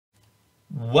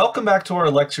Welcome back to our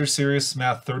lecture series,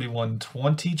 Math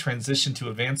 3120, Transition to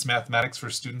Advanced Mathematics for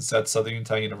Students at Southern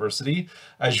Utah University.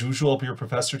 As usual, I'll be your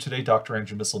professor today, Dr.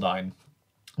 Andrew Missildine.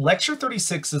 Lecture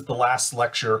 36 is the last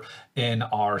lecture in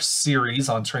our series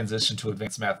on transition to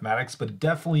advanced mathematics, but it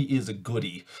definitely is a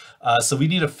goodie. So we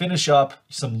need to finish up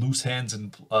some loose ends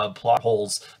and plot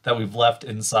holes that we've left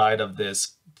inside of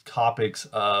this topics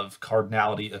of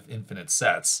cardinality of infinite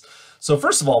sets. So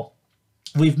first of all,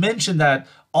 we've mentioned that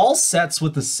all sets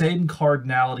with the same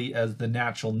cardinality as the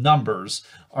natural numbers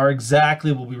are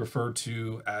exactly what we refer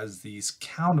to as these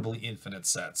countably infinite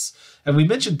sets. And we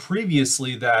mentioned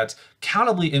previously that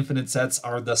countably infinite sets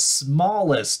are the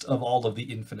smallest of all of the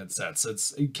infinite sets.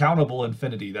 It's countable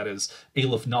infinity, that is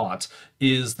Aleph naught,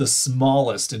 is the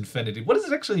smallest infinity. What does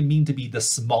it actually mean to be the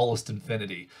smallest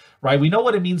infinity? Right? We know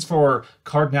what it means for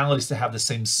cardinalities to have the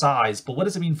same size, but what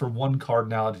does it mean for one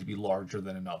cardinality to be larger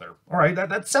than another? All right,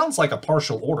 that sounds like a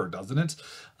partial order, doesn't it?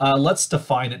 Let's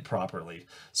define it properly.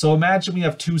 So imagine we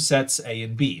have two sets A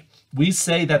and B. We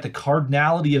say that the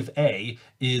cardinality of A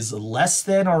is less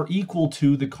than or equal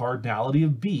to the cardinality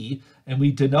of B, and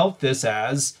we denote this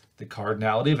as the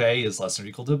cardinality of A is less than or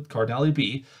equal to cardinality of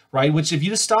B, right? Which, if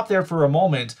you just stop there for a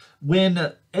moment,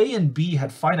 when A and B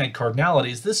had finite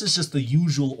cardinalities, this is just the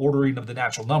usual ordering of the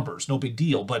natural numbers, no big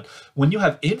deal. But when you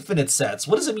have infinite sets,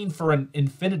 what does it mean for an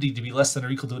infinity to be less than or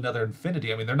equal to another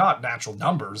infinity? I mean, they're not natural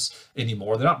numbers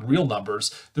anymore. They're not real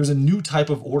numbers. There's a new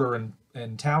type of order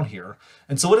in town here.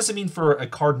 And so what does it mean for a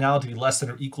cardinality to be less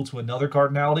than or equal to another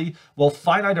cardinality? Well,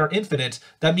 finite or infinite,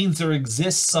 that means there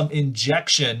exists some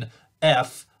injection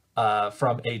F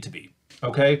from A to B,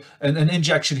 okay? And an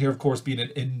injection here, of course, being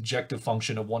an injective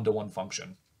function, a one-to-one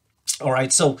function. All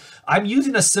right, so I'm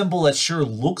using a symbol that sure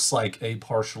looks like a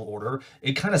partial order.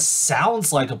 It kind of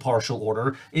sounds like a partial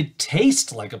order. It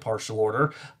tastes like a partial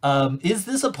order. Is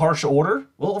this a partial order?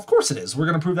 Well, of course it is. We're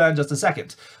going to prove that in just a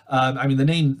second. I mean, the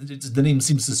name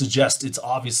seems to suggest it's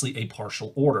obviously a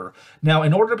partial order. Now,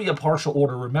 in order to be a partial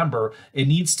order, remember, it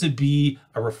needs to be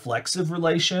a reflexive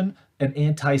relation, an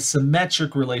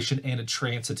anti-symmetric relation, and a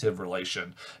transitive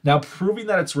relation. Now, proving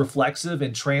that it's reflexive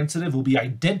and transitive will be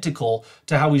identical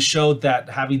to how we showed that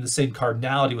having the same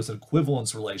cardinality was an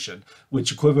equivalence relation,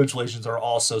 which equivalence relations are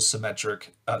also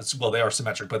symmetric. Well, they are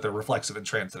symmetric, but they're reflexive and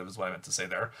transitive is what I meant to say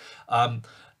there.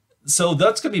 So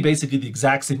that's going to be basically the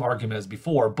exact same argument as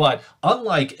before, but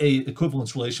unlike a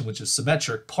equivalence relation, which is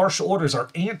symmetric, partial orders are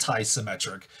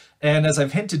anti-symmetric. And as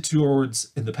I've hinted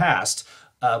towards in the past,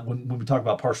 when we talk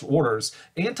about partial orders,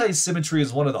 anti-symmetry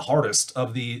is one of the hardest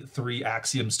of the three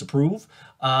axioms to prove.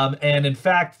 And in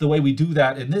fact, the way we do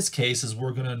that in this case is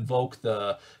we're going to invoke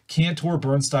the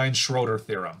Cantor-Bernstein-Schroeder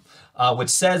theorem, which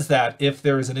says that if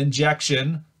there is an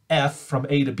injection F from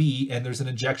A to B and there's an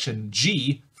injection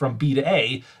G from B to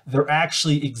A, there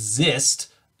actually exists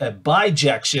a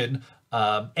bijection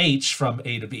H from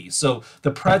A to B. So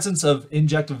the presence of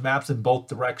injective maps in both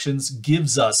directions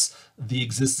gives us the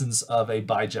existence of a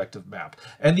bijective map.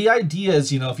 And the idea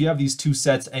is, if you have these two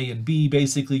sets A and B,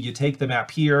 basically you take the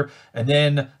map here, and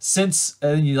then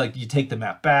you take the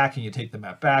map back, and you take the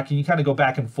map back, and you kind of go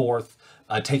back and forth,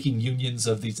 taking unions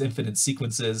of these infinite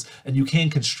sequences, and you can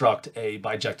construct a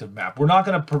bijective map. We're not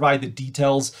going to provide the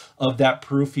details of that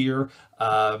proof here.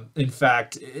 In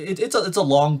fact, it's a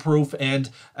long proof, and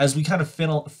as we kind of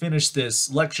finish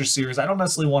this lecture series, I don't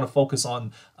necessarily want to focus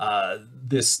on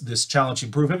this challenging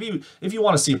proof. If you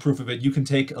want to see a proof of it, you can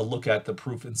take a look at the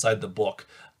proof inside the book.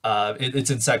 It's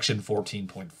in section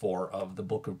 14.4 of the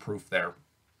book of proof there.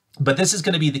 But this is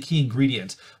going to be the key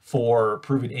ingredient for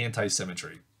proving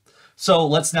anti-symmetry. So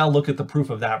let's now look at the proof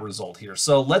of that result here.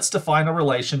 So let's define a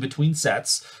relation between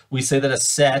sets. We say that a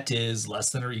set is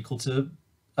less than or equal to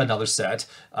another set.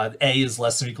 A is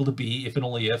less than or equal to B if and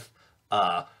only if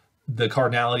the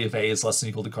cardinality of A is less than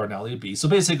or equal to the cardinality of B. So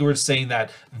basically we're saying that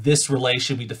this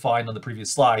relation we defined on the previous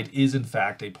slide is in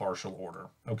fact a partial order,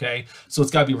 okay? So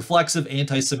it's got to be reflexive,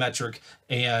 anti-symmetric,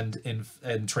 and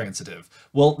transitive.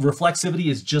 Well, reflexivity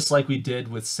is just like we did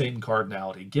with same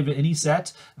cardinality. Given any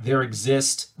set, there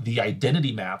exists the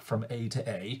identity map from A to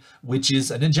A, which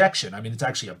is an injection. I mean, it's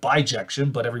actually a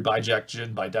bijection, but every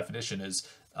bijection by definition is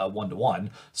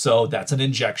one-to-one. So that's an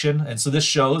injection. And so this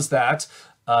shows that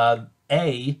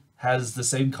A has the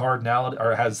same cardinality,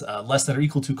 or has less than or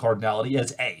equal to cardinality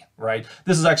as A, right?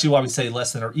 This is actually why we say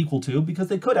less than or equal to, because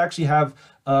they could actually have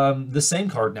the same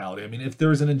cardinality. I mean, if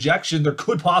there's an injection, there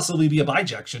could possibly be a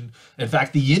bijection. In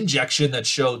fact, the injection that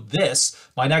showed this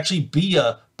might actually be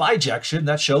a bijection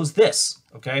that shows this,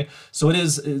 okay? So it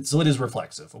is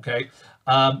reflexive, okay?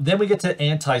 Then we get to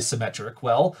anti-symmetric.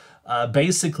 Well,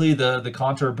 Basically, the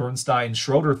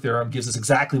Cantor-Bernstein-Schroeder theorem gives us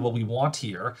exactly what we want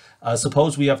here.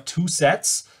 Suppose we have two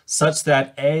sets such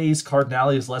that A's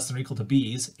cardinality is less than or equal to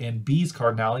B's, and B's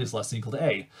cardinality is less than or equal to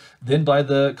A. Then by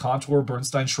the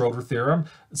Cantor-Bernstein-Schroeder theorem,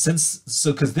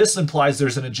 because this implies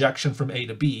there's an injection from A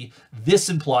to B, this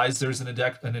implies there's an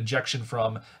injection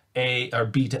from A or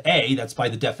B to A, that's by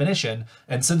the definition,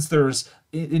 and since there's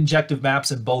injective maps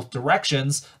in both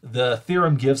directions, the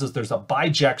theorem gives us there's a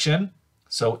bijection.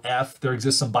 So F, there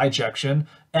exists some bijection,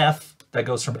 F, that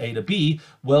goes from A to B.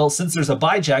 Well, since there's a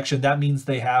bijection, that means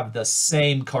they have the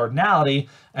same cardinality,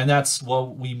 and that's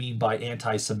what we mean by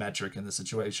anti-symmetric in this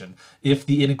situation. If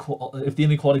the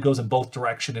inequality goes in both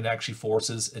directions, it actually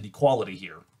forces an equality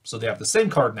here. So they have the same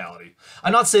cardinality.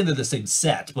 I'm not saying they're the same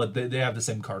set, but they have the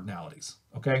same cardinalities.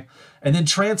 Okay, and then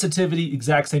transitivity,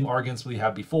 exact same arguments we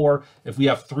had before. If we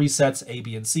have three sets A,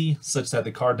 B, and C, such that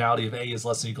the cardinality of A is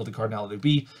less than or equal to the cardinality of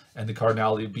B, and the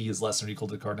cardinality of B is less than or equal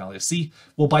to the cardinality of C,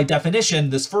 well, by definition,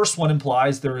 this first one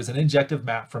implies there is an injective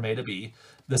map from A to B.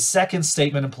 The second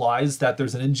statement implies that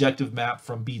there's an injective map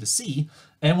from B to C,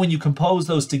 and when you compose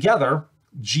those together,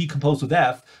 G composed with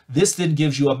F, this then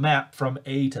gives you a map from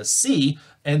A to C,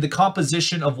 and the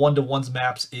composition of one-to-one's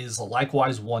maps is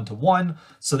likewise one-to-one,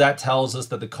 so that tells us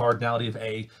that the cardinality of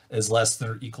A is less than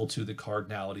or equal to the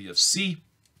cardinality of C,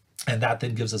 and that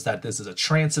then gives us that this is a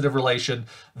transitive relation,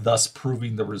 thus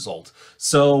proving the result.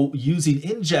 So using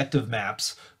injective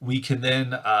maps, we can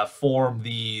then form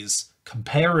these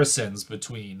comparisons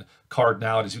between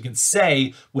cardinalities. We can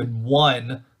say when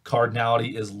one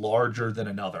cardinality is larger than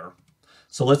another.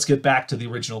 So let's get back to the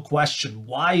original question.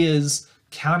 Why is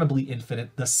countably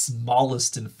infinite the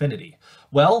smallest infinity?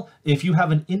 Well, if you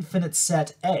have an infinite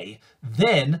set A,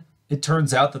 then it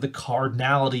turns out that the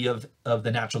cardinality of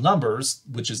the natural numbers,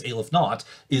 which is aleph naught,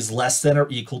 is less than or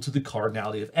equal to the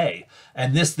cardinality of A.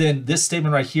 And this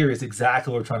statement right here is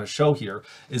exactly what we're trying to show here,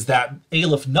 is that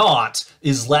aleph naught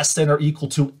is less than or equal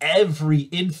to every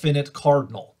infinite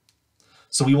cardinal.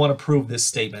 So we want to prove this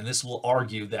statement. This will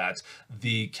argue that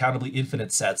the countably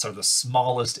infinite sets are the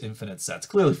smallest infinite sets.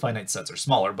 Clearly finite sets are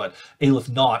smaller, but aleph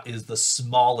naught is the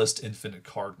smallest infinite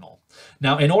cardinal.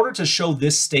 Now, in order to show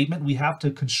this statement, we have to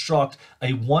construct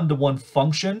a one-to-one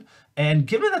function. And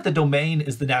given that the domain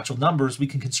is the natural numbers, we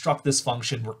can construct this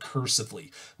function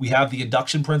recursively. We have the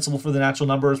induction principle for the natural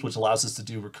numbers, which allows us to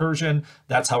do recursion.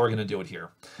 That's how we're going to do it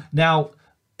here. Now,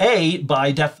 A,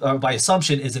 by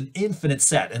assumption, is an infinite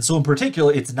set, and so in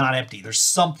particular, it's not empty. There's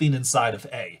something inside of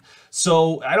A.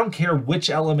 So I don't care which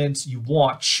elements you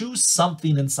want, choose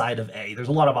something inside of A. There's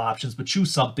a lot of options, but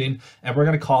choose something, and we're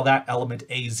going to call that element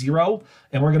A0,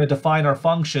 and we're going to define our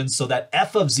function so that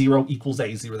f of 0 equals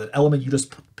A0. That element you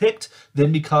just picked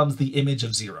then becomes the image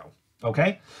of 0,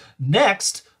 okay?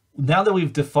 Next, now that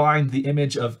we've defined the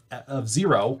image of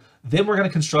 0, then we're going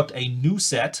to construct a new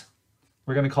set.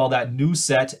 We're going to call that new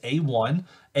set A1.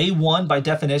 A1, by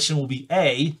definition, will be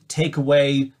A, take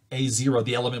away A0,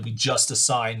 the element we just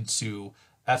assigned to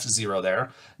F0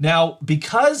 there. Now,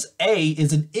 because A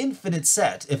is an infinite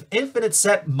set, if infinite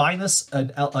set minus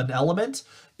an element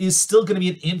is still going to be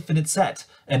an infinite set.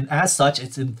 And as such,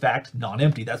 it's in fact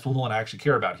non-empty. That's the one I actually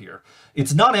care about here.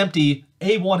 It's not empty.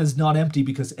 A1 is not empty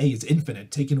because A is infinite.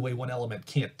 Taking away one element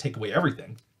can't take away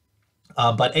everything.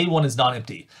 But A1 is not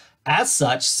empty. As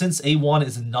such, since A1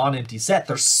 is a non-empty set,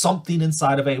 there's something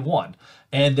inside of A1.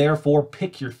 And therefore,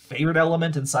 pick your favorite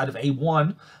element inside of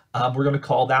A1. We're going to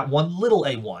call that one little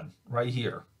a1 right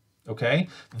here. Okay?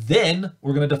 Then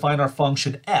we're going to define our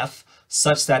function f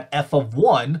such that f of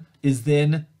 1 is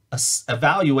then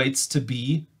evaluates to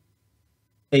be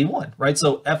A1, right?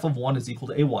 So f of 1 is equal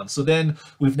to A1. So then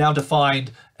we've now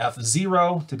defined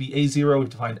f0 to be A0, we've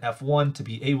defined f1 to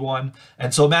be A1.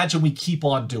 And so imagine we keep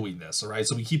on doing this, all right?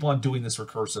 So we keep on doing this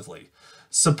recursively.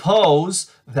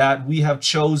 Suppose that we have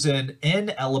chosen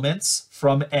n elements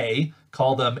from A,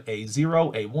 call them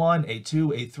A0, A1,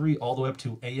 A2, A3, all the way up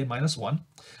to an minus 1.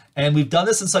 And we've done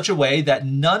this in such a way that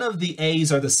none of the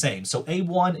A's are the same. So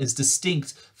A1 is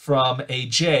distinct from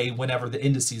AJ whenever the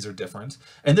indices are different.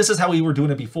 And this is how we were doing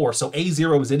it before. So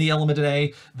A0 was any element in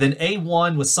A, then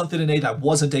A1 was something in A that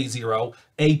wasn't A0.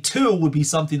 A2 would be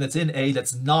something that's in A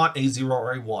that's not A0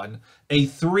 or A1.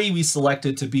 A3 we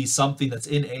selected to be something that's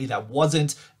in A that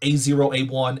wasn't A0,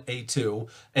 A1, A2.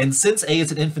 And since A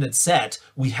is an infinite set,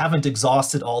 we haven't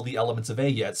exhausted all the elements of A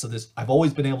yet. So I've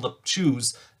always been able to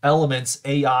choose elements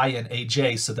AI and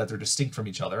AJ so that they're distinct from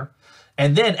each other.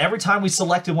 And then every time we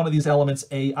selected one of these elements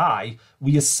AI,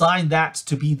 we assign that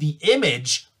to be the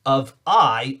image of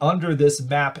I under this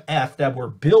map F that we're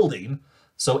building.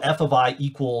 So f of I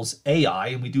equals AI,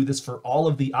 and we do this for all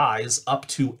of the i's up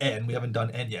to n. We haven't done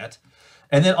n yet.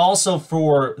 And then also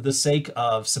for the sake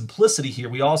of simplicity here,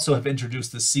 we also have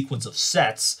introduced this sequence of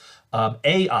sets,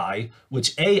 AI,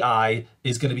 which AI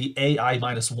is going to be AI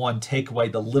minus 1, take away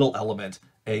the little element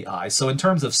AI. So in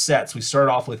terms of sets, we start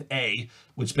off with A,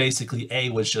 which basically A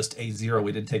was just A0.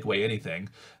 We didn't take away anything.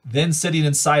 Then sitting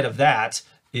inside of that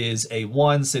is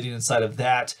A1. Sitting inside of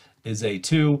that is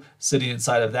A2. Sitting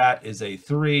inside of that is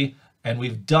A3. And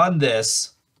we've done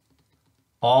this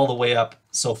all the way up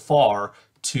so far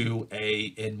to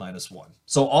a n minus 1.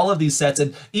 So all of these sets,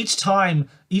 and each time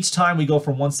we go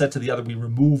from one set to the other, we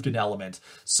removed an element.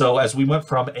 So as we went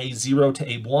from A0 to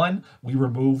A1, we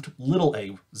removed little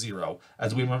a0.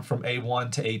 As we went from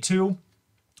A1 to A2,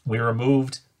 we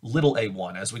removed little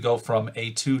a1. As we go from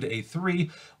A2 to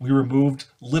A3, we removed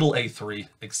little a3,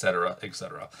 etc.,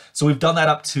 etc. So we've done that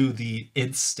up to the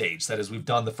nth stage. That is, we've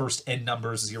done the first n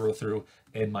numbers, 0 through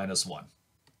n minus 1.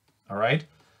 All right?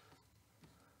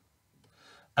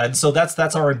 And so that's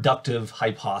our inductive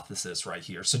hypothesis right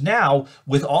here. So now,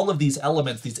 with all of these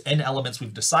elements, these n elements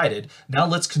we've decided, now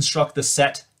let's construct the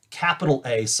set capital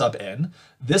A sub n.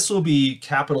 This will be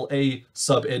capital A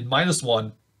sub n minus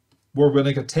 1. We're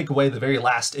going to take away the very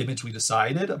last image we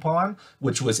decided upon,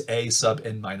 which was A sub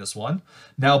n minus 1.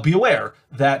 Now be aware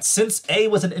that since A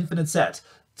was an infinite set,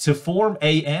 to form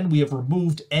an, we have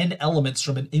removed n elements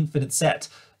from an infinite set.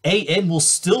 An will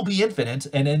still be infinite,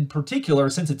 and in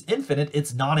particular, since it's infinite,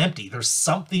 it's not empty. There's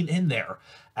something in there.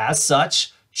 As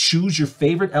such, choose your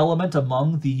favorite element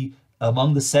among the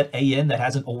set an that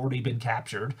hasn't already been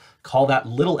captured. Call that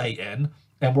little an,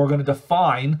 and we're going to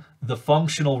define the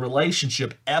functional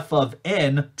relationship f of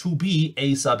n to be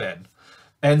a sub n.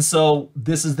 And so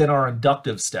this is then our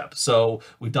inductive step. So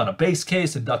we've done a base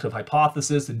case, inductive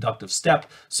hypothesis, inductive step.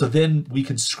 So then we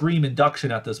can scream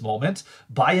induction at this moment.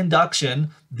 By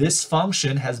induction, this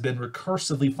function has been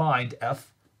recursively find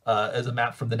f as a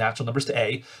map from the natural numbers to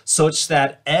a, such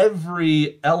that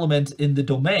every element in the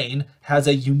domain has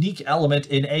a unique element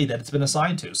in a that it's been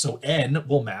assigned to. So n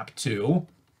will map to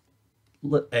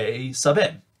a sub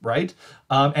n. Right?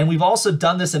 And we've also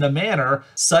done this in a manner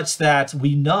such that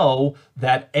we know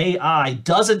that AI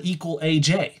doesn't equal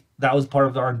AJ. That was part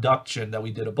of our induction that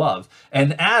we did above.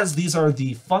 And as these are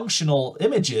the functional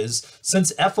images,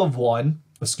 since f of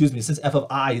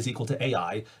I is equal to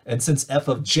AI, and since f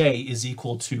of j is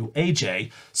equal to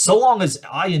AJ, so long as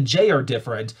I and j are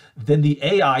different, then the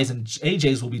AIs and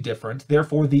AJs will be different.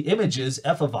 Therefore, the images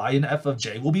f of I and f of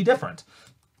j will be different.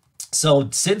 So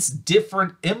since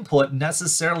different input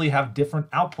necessarily have different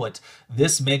output,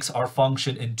 this makes our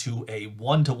function into a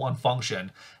one-to-one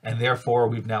function. And therefore,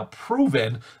 we've now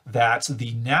proven that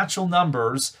the natural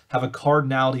numbers have a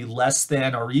cardinality less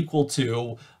than or equal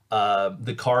to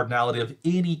the cardinality of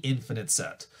any infinite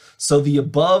set. So the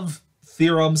above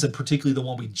theorems, and particularly the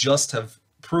one we just have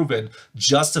proven,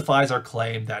 justifies our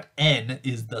claim that n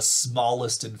is the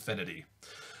smallest infinity.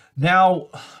 Now,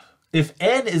 if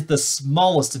n is the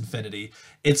smallest infinity,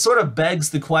 it sort of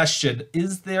begs the question,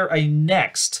 is there a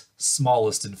next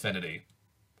smallest infinity?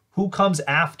 Who comes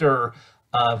after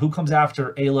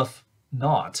Aleph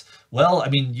naught? Well, I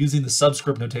mean, using the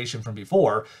subscript notation from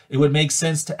before, it would make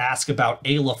sense to ask about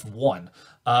Aleph 1.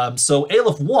 So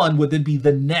Aleph 1 would then be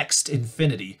the next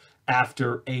infinity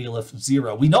after Aleph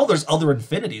 0. We know there's other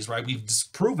infinities, right? We've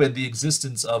disproven the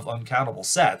existence of uncountable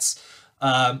sets.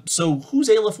 So who's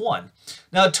Aleph 1?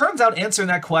 Now, it turns out answering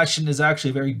that question is actually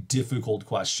a very difficult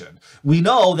question. We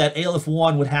know that Aleph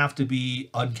 1 would have to be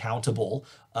uncountable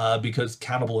because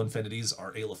countable infinities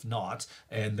are Aleph naught,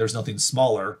 and there's nothing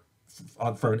smaller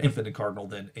for an infinite cardinal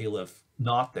than Aleph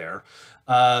naught there.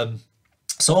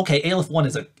 So okay, Aleph 1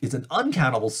 is an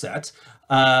uncountable set.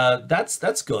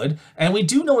 That's good, and we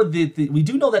do know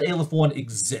that Aleph 1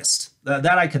 exists.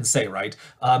 That I can say, right?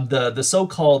 The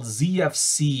so-called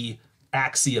ZFC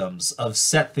axioms of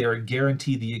set theory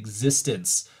guarantee the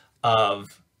existence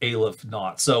of Aleph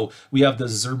naught. So we have the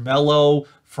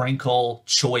Zermelo-Frankel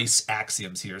choice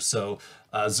axioms here. So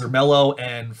Zermelo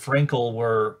and Frankel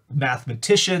were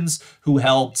mathematicians who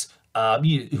helped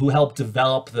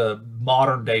develop the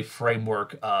modern day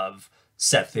framework of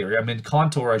set theory. I mean,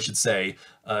 Cantor, I should say.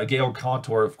 Georg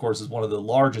Cantor, of course, is one of the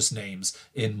largest names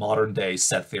in modern day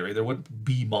set theory. There wouldn't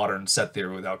be modern set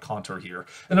theory without Cantor here.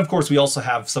 And of course, we also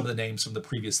have some of the names from the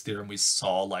previous theorem we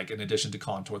saw, like in addition to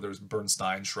Cantor, there's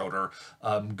Bernstein, Schroeder,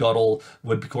 Gödel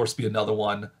would of course be another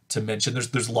one to mention.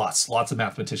 There's lots of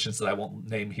mathematicians that I won't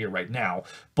name here right now,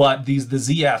 but the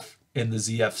ZF and the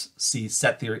ZFC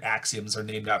set theory axioms are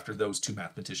named after those two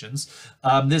mathematicians.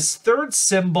 This third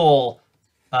symbol,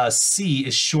 C,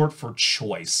 is short for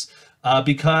choice,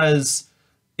 because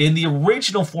In the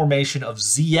original formation of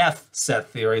ZF set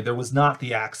theory, there was not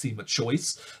the axiom of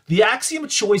choice. The axiom of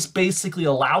choice basically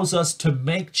allows us to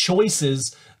make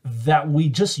choices that we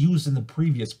just used in the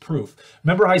previous proof.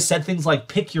 Remember I said things like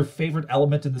pick your favorite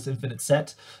element in this infinite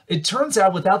set? It turns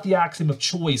out without the axiom of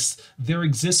choice, there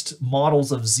exist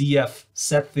models of ZF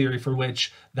set theory for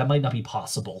which that might not be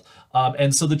possible.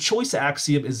 And so the choice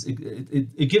axiom is,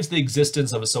 it gives the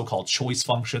existence of a so-called choice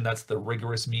function. That's the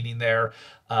rigorous meaning there.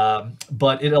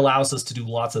 But it allows us to do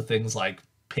lots of things like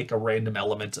pick a random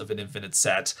element of an infinite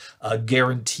set,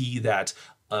 guarantee that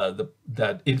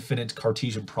that infinite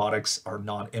Cartesian products are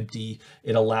non-empty.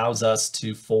 It allows us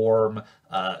to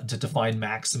define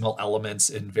maximal elements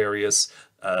in various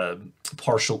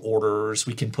partial orders.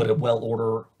 We can put a well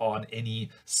order on any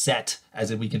set, as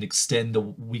in we can extend the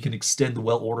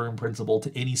well ordering principle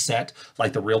to any set,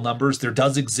 like the real numbers. There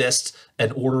does exist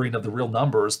an ordering of the real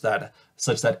numbers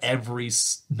such that every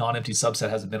non-empty subset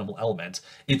has a minimal element.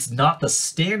 It's not the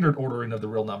standard ordering of the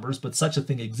real numbers, but such a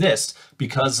thing exists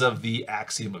because of the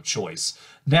axiom of choice.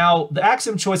 Now, the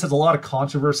axiom of choice has a lot of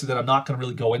controversy that I'm not going to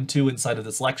really go into inside of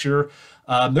this lecture.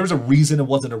 There's a reason it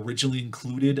wasn't originally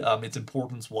included. Its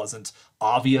importance wasn't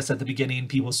obvious at the beginning.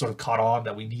 People sort of caught on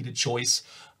that we needed choice.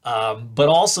 But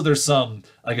also there's some,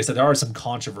 like I said, there are some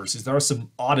controversies. There are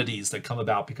some oddities that come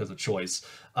about because of choice.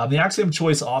 The axiom of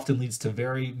choice often leads to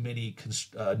very many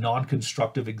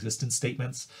non-constructive existence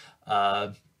statements.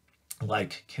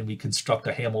 Like, can we construct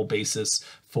a Hamel basis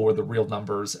for the real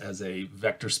numbers as a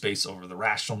vector space over the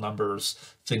rational numbers,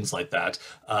 things like that.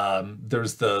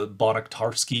 There's the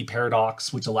Banach-Tarski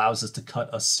paradox, which allows us to cut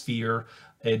a sphere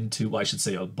into, I should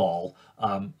say, a ball,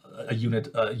 a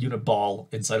unit ball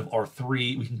inside of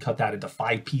R3. We can cut that into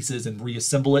 5 pieces and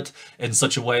reassemble it in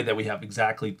such a way that we have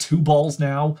exactly 2 balls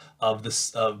now of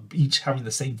each having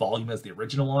the same volume as the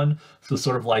original one. So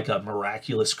sort of like a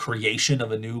miraculous creation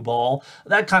of a new ball.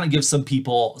 That kind of gives some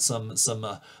people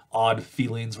some odd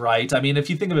feelings, right? I mean, if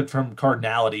you think of it from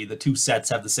cardinality, the 2 sets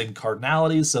have the same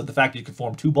cardinalities, so the fact that you can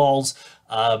form 2 balls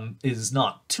is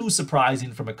not too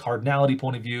surprising from a cardinality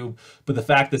point of view, but the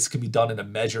fact this can be done in a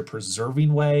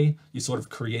measure-preserving way, you sort of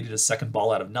created a second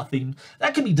ball out of nothing,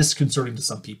 that can be disconcerting to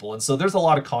some people. And so there's a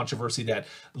lot of controversy that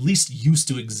at least used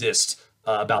to exist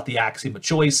about the axiom of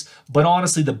choice, but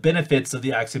honestly, the benefits of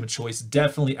the axiom of choice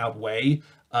definitely outweigh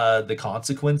the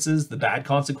consequences, the bad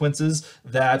consequences,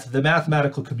 that the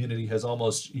mathematical community has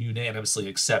almost unanimously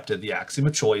accepted the axiom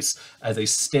of choice as a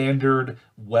standard,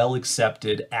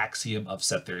 well-accepted axiom of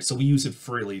set theory. So we use it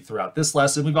freely throughout this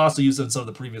lesson. We've also used it in some of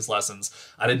the previous lessons.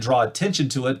 I didn't draw attention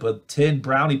to it, but 10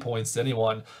 brownie points to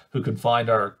anyone who can find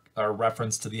our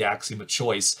reference to the axiom of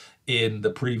choice in the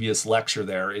previous lecture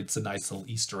there. It's a nice little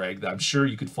Easter egg that I'm sure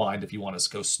you could find if you want to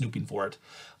go snooping for it.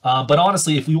 But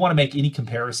honestly, if we want to make any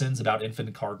comparisons about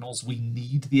infinite cardinals, we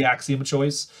need the axiom of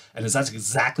choice. And that's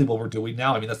exactly what we're doing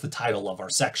now. I mean, that's the title of our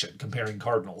section, comparing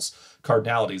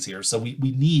cardinalities here. So we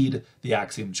need the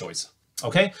axiom of choice.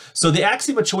 Okay, so the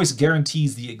axiom of choice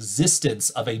guarantees the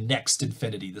existence of a next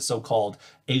infinity, the so-called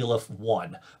Aleph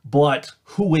 1. But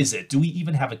who is it? Do we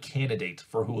even have a candidate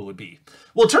for who it would be?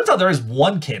 Well, it turns out there is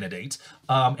one candidate,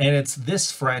 and it's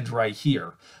this friend right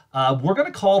here. We're going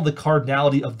to call the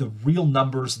cardinality of the real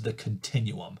numbers the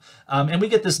continuum. And we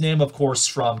get this name, of course,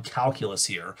 from calculus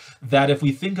here, that if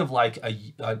we think of like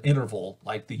an interval,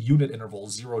 like the unit interval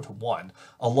 0 to 1,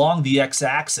 along the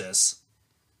x-axis,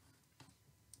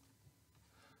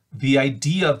 the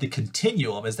idea of the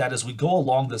continuum is that as we go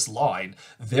along this line,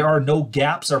 there are no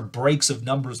gaps or breaks of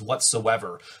numbers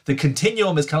whatsoever. The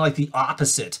continuum is kind of like the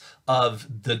opposite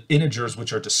of the integers,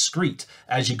 which are discrete.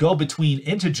 As you go between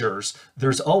integers,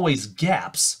 there's always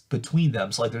gaps between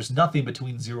them. So like there's nothing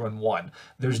between 0 and 1.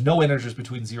 There's no integers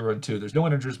between 0 and 2. There's no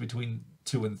integers between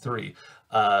 2 and 3.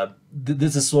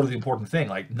 This is sort of the important thing,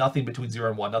 like nothing between 0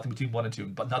 and 1, nothing between 1 and 2,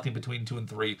 but nothing between 2 and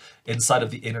 3 inside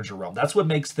of the integer realm. That's what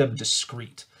makes them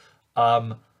discrete.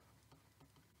 The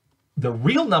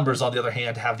real numbers, on the other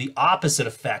hand, have the opposite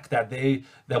effect,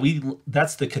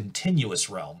 that's the continuous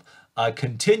realm.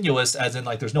 Continuous as in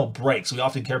like there's no breaks. We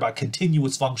often care about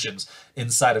continuous functions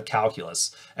inside of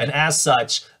calculus. And as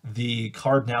such, the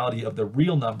cardinality of the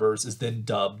real numbers is then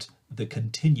dubbed the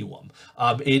continuum.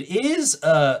 It is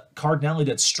a cardinality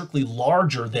that's strictly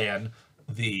larger than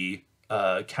the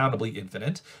countably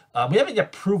infinite. We haven't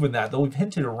yet proven that, though we've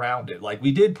hinted around it. Like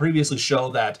we did previously show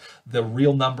that the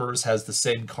real numbers has the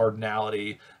same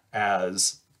cardinality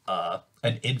as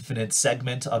an infinite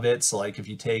segment of it. So like if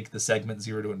you take the segment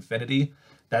 0 to infinity,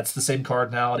 that's the same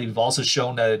cardinality. We've also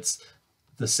shown that it's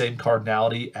the same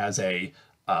cardinality as a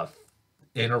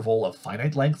interval of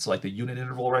finite length, so like the unit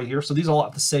interval right here. So these all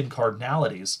have the same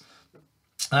cardinalities.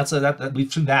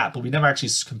 We've seen that, but we never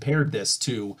actually compared this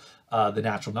to the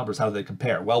natural numbers. How do they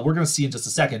compare? Well, we're going to see in just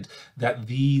a second that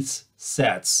these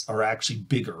sets are actually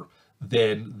bigger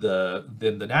than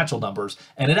the natural numbers,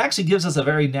 and it actually gives us a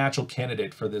very natural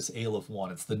candidate for this Aleph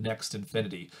 1. It's the next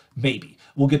infinity, maybe.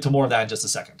 We'll get to more of that in just a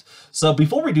second. So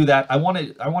before we do that, I want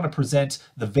to present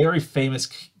the very famous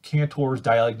Cantor's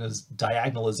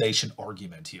diagonalization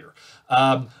argument here.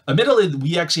 Admittedly,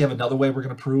 we actually have another way we're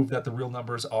going to prove that the real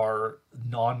numbers are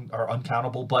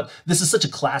uncountable, but this is such a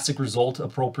classic result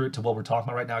appropriate to what we're talking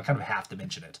about right now. I kind of have to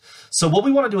mention it. So what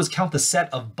we want to do is count the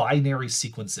set of binary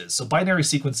sequences. So binary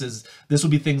sequences, this would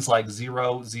be things like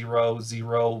 0, 0,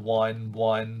 0, 1,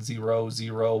 1, 0,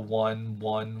 0, 1,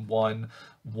 1, 1,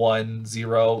 1,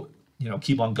 0,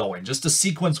 keep on going. Just a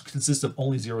sequence consists of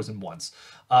only zeros and ones.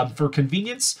 For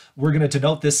convenience, we're going to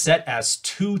denote this set as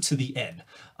 2 to the n.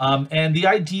 And the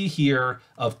idea here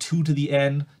of 2 to the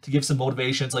n, to give some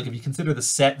motivations, like if you consider the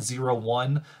set 0,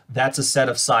 1, that's a set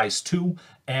of size 2,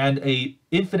 and a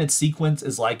infinite sequence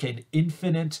is like an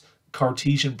infinite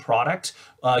Cartesian product,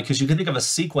 because you can think of a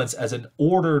sequence as an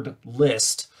ordered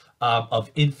list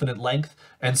of infinite length.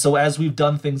 And so as we've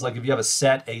done things like if you have a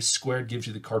set, a squared gives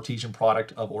you the Cartesian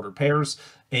product of ordered pairs,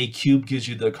 a cubed gives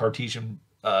you the Cartesian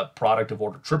product of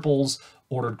ordered triples,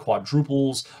 ordered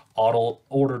quadruples,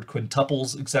 ordered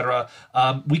quintuples, etc.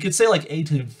 We could say like a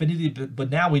to infinity, but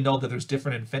now we know that there's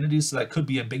different infinities, so that could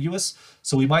be ambiguous.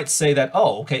 So we might say that,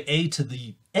 oh, okay, a to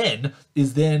the n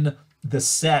is then the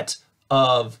set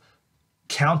of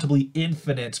countably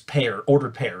infinite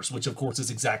ordered pairs, which of course is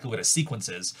exactly what a sequence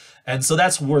is. And so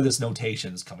that's where this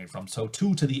notation is coming from. So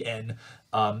 2 to the n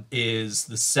is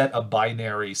the set of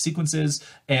binary sequences,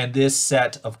 and this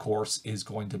set, of course, is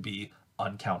going to be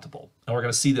uncountable. And we're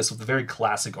going to see this with a very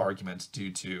classic argument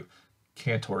due to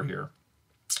Cantor here.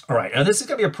 All right, and this is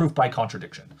going to be a proof by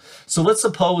contradiction. So let's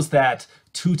suppose that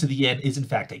 2 to the n is in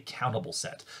fact a countable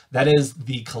set. That is,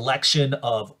 the collection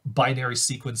of binary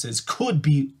sequences could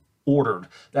be ordered.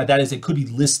 That is, it could be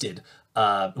listed.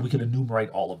 We can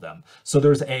enumerate all of them. So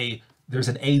there's an A0, there's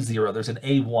an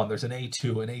A1, there's an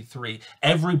A2, an A3.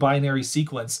 Every binary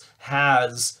sequence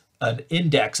has an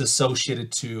index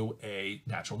associated to a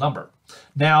natural number.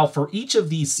 Now, for each of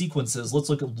these sequences, let's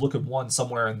look at one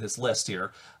somewhere in this list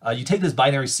here. You take this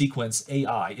binary sequence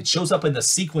AI. It shows up in the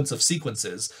sequence of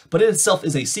sequences, but it itself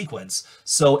is a sequence.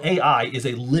 So AI is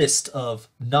a list of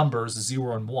numbers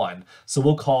 0 and 1. So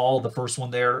we'll call the first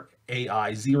one there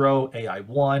AI0,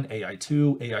 AI1,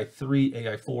 AI2, AI3,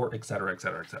 AI4, etc.,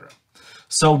 etc., etc.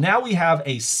 So now we have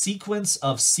a sequence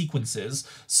of sequences,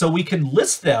 so we can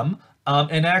list them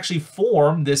and actually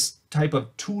form this type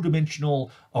of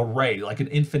two-dimensional array, like an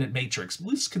infinite matrix.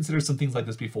 We've considered some things like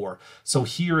this before. So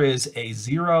here is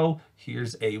A0,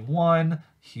 here's A1,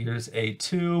 here's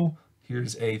A2,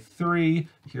 here's A3,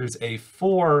 here's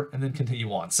A4, and then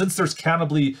continue on. Since there's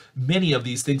countably many of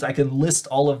these things, I can list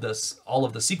all of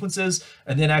the sequences,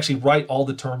 and then actually write all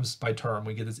the terms by term.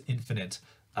 We get this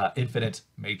infinite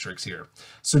matrix here.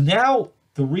 So now,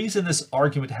 the reason this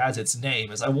argument has its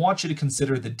name is I want you to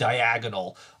consider the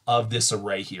diagonal of this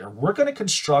array here. We're going to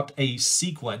construct a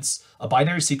sequence, a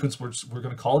binary sequence, which we're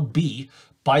going to call it B,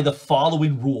 by the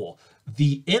following rule.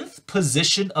 The nth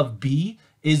position of B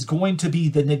is going to be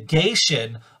the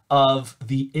negation of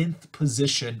the nth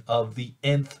position of the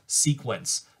nth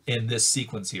sequence in this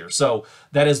sequence here. So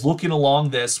that is, looking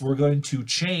along this, we're going to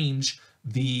change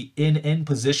the n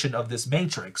position of this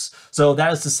matrix. So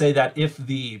that is to say that if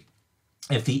the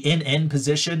n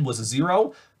position was a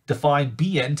 0, define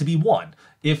Bn to be 1.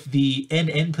 If the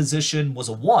n position was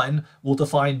a 1, we'll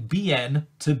define Bn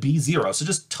to be 0. So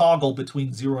just toggle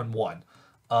between 0 and 1,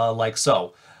 like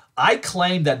so. I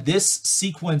claim that this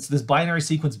sequence, this binary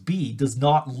sequence B, does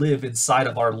not live inside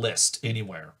of our list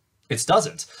anywhere. It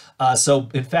doesn't. So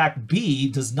in fact, B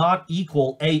does not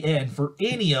equal AN for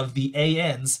any of the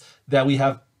ANs that we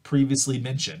have previously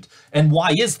mentioned. And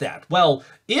why is that? Well,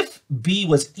 if B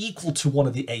was equal to one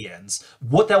of the ANs,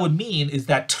 what that would mean is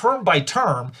that term by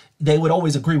term, they would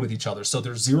always agree with each other. So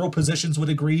their 0 positions would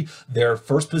agree, their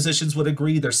first positions would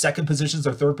agree, their second positions,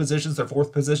 their third positions, their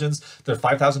fourth positions, their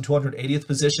 5,280th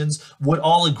positions would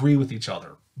all agree with each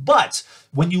other. But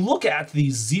when you look at the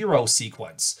 0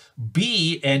 sequence,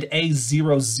 B and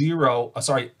A0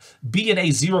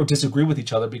 disagree with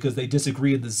each other because they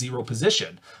disagree in the 0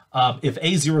 position. If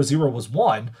A00 was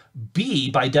 1,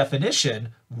 B by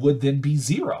definition would then be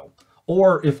 0.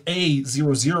 Or if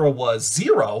A00 was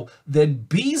 0, then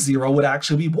B0 would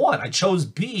actually be 1. I chose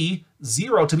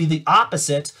B0 to be the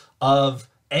opposite of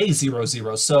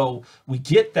A00. So we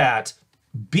get that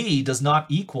B does not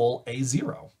equal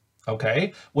A0.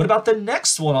 Okay, what about the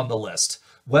next one on the list?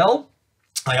 Well,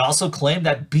 I also claim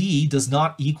that B does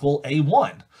not equal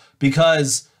A1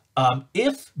 because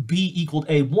if B equaled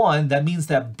A1, that means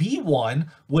that B1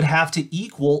 would have to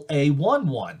equal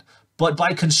A11. But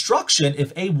by construction,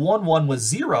 if A11 was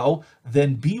 0,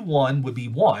 then B1 would be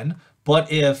 1.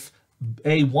 But if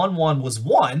A11 was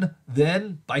 1,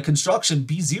 then by construction,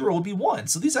 B0 would be 1.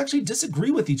 So these actually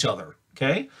disagree with each other,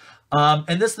 okay?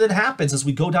 And this then happens as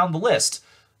we go down the list.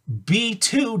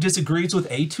 B2 disagrees with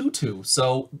A22,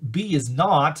 so B is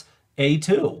not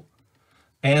A2.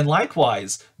 And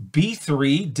likewise,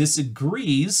 B3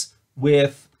 disagrees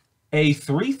with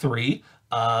A33,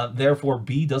 therefore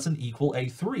B doesn't equal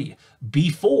A3.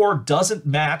 B4 doesn't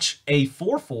match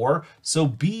A44, so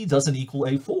B doesn't equal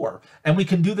A4. And we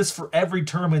can do this for every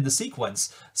term in the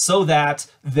sequence so that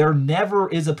there never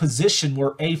is a position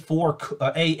where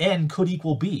AN could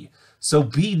equal B. So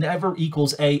B never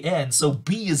equals AN, so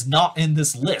B is not in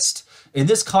this list. And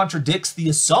this contradicts the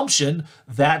assumption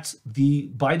that the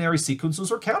binary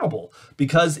sequences are countable.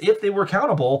 Because if they were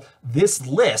countable, this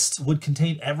list would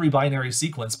contain every binary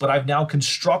sequence, but I've now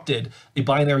constructed a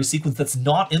binary sequence that's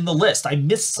not in the list. I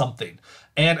missed something.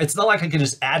 And it's not like I can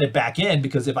just add it back in,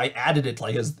 because if I added it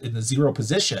like as in the 0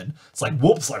 position, it's like,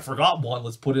 whoops, I forgot one,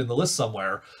 let's put it in the list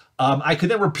somewhere. I could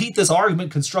then repeat this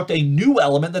argument, construct a new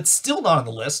element that's still not on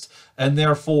the list, and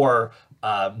therefore,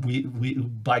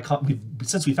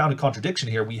 since we found a contradiction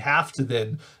here, we have to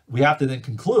then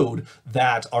conclude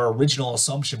that our original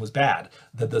assumption was bad,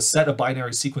 that the set of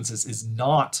binary sequences is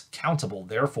not countable.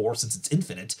 Therefore, since it's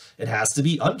infinite, it has to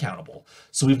be uncountable.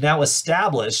 So we've now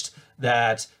established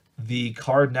that the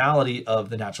cardinality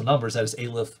of the natural numbers, that is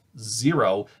aleph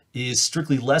 0, is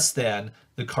strictly less than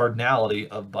the cardinality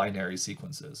of binary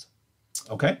sequences.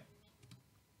 Okay?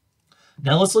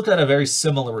 Now let's look at a very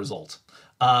similar result.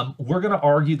 We're going to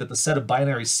argue that the set of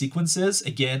binary sequences,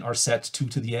 again, our set 2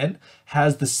 to the n,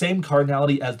 has the same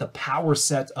cardinality as the power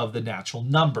set of the natural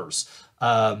numbers.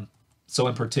 So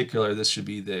in particular, this should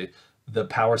be the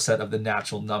power set of the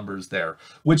natural numbers there,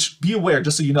 which, be aware,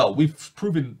 just so you know, we've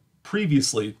proven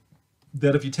previously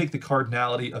that if you take the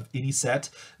cardinality of any set,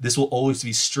 this will always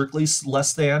be strictly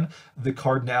less than the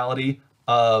cardinality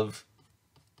of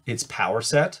its power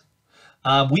set.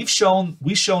 We've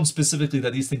shown specifically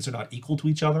that these things are not equal to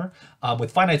each other.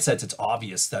 With finite sets, it's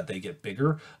obvious that they get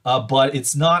bigger, but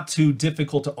it's not too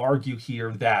difficult to argue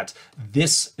here that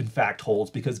this, in fact, holds,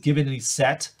 because given any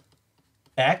set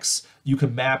x, you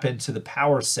can map into the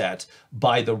power set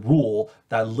by the rule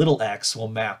that little x will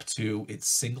map to its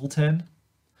singleton.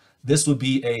 This would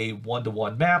be a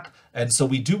one-to-one map, and so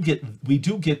we do get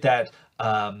that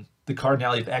the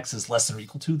cardinality of x is less than or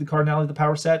equal to the cardinality of the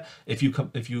power set. If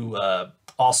you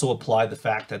also apply the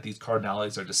fact that these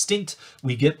cardinalities are distinct,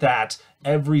 we get that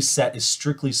every set is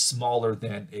strictly smaller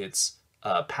than its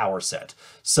power set.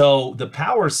 So the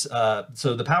power set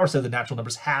of the natural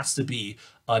numbers has to be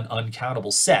an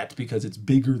uncountable set because it's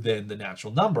bigger than the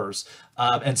natural numbers.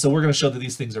 And so we're going to show that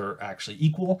these things are actually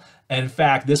equal. And in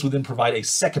fact, this would then provide a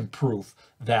second proof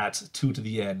that 2 to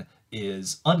the n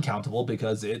is uncountable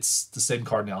because it's the same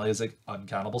cardinality as an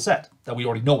uncountable set that we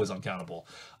already know is uncountable.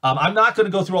 I'm not going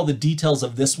to go through all the details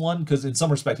of this one because in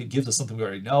some respect it gives us something we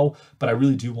already know, but I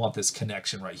really do want this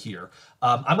connection right here.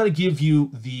 I'm going to give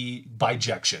you the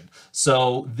bijection.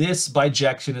 So this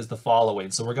bijection is the following.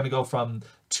 So we're going to go from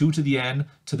 2 to the n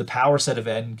to the power set of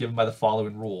n given by the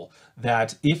following rule,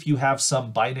 that if you have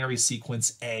some binary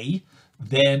sequence A,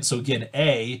 then, so again,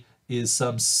 A is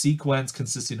some sequence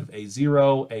consisting of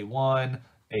A0, A1,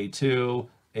 A2,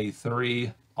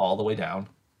 A3, all the way down.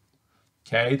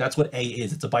 Okay, that's what A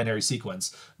is. It's a binary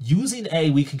sequence. Using A,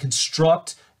 we can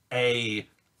construct a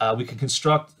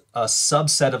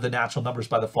subset of the natural numbers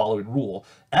by the following rule.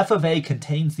 F of A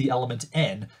contains the element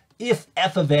n if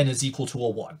f of n is equal to a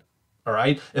 1. All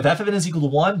right, if f of n is equal to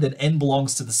 1, then n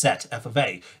belongs to the set f of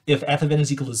a. If f of n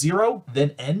is equal to 0,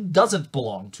 then n doesn't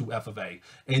belong to f of a.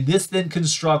 And this then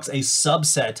constructs a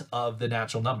subset of the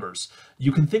natural numbers.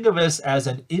 You can think of this as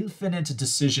an infinite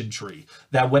decision tree,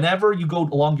 that whenever you go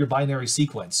along your binary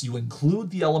sequence, you include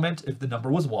the element if the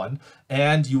number was 1,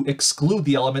 and you exclude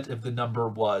the element if the number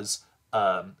was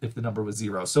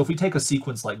 0. So if we take a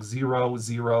sequence like 0,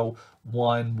 0,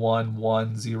 1, 1,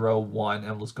 1, 0, 1,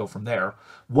 and let's go from there.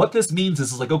 What this means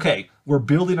is like, okay, we're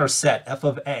building our set f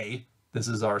of a. This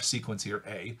is our sequence here,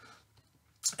 a.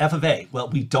 F of a. Well,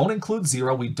 we don't include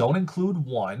 0. We don't include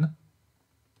 1.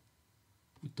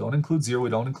 We don't include 0. We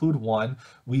don't include 1.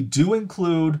 We do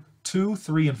include 2,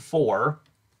 3, and 4.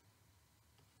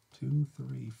 2,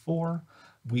 3, 4.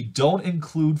 We don't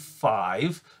include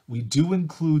 5. We do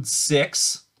include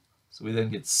 6. So we then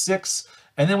get 6.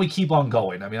 and then we keep on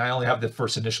going. I mean, I only have the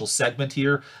first initial segment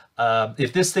here.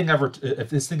 If this thing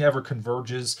ever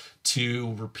converges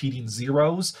to repeating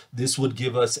zeros, this would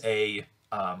give us a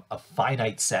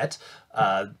finite set.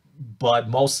 But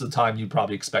most of the time, you'd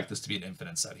probably expect this to be an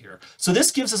infinite set here. So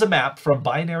this gives us a map from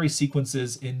binary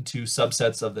sequences into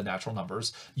subsets of the natural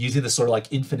numbers using this sort of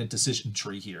like infinite decision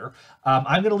tree here.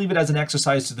 I'm going to leave it as an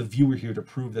exercise to the viewer here to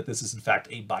prove that this is in fact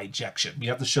a bijection. We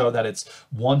have to show that it's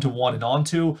one-to-one and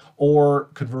onto,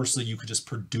 or conversely, you could just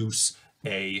produce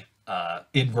a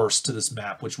inverse to this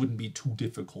map, which wouldn't be too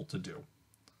difficult to do.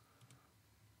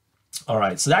 All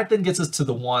right, so that then gets us to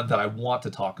the one that I want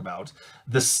to talk about,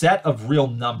 the set of real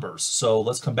numbers. So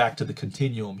let's come back to the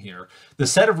continuum here. The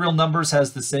set of real numbers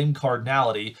has the same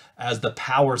cardinality as the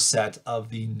power set of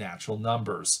the natural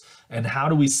numbers. And how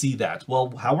do we see that?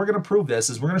 Well, how we're going to prove this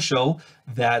is we're going to show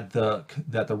that the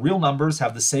real numbers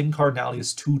have the same cardinality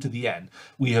as 2 to the n.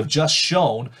 We have just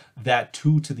shown that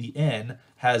 2 to the n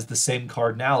has the same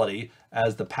cardinality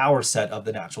as the power set of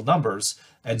the natural numbers.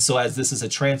 And so as this is a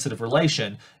transitive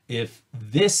relation, if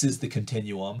this is the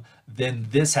continuum, then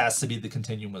this has to be the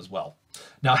continuum as well.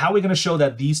 Now, how are we going to show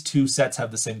that these two sets have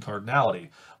the same cardinality?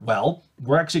 Well,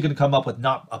 we're actually going to come up with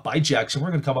not a bijection, we're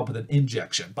going to come up with an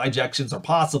injection. Bijections are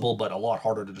possible, but a lot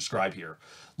harder to describe here.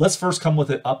 Let's first come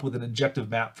up with an injective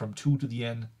map from 2 to the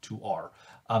n to r.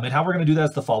 And how we're going to do that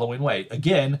is the following way.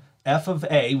 Again, f of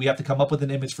a, we have to come up with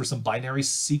an image for some binary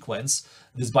sequence.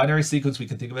 This binary sequence, we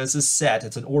can think of it as a set.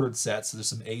 It's an ordered set, so there's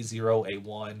some a0,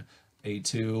 a1,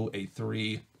 a2,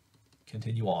 a3,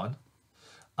 continue on.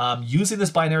 Using this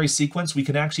binary sequence, we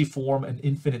can actually form an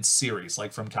infinite series,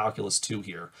 like from Calculus 2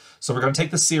 here. So we're going to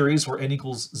take the series where n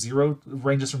equals 0,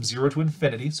 ranges from 0 to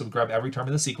infinity, so we grab every term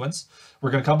in the sequence.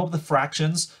 We're going to come up with the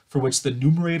fractions for which the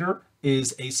numerator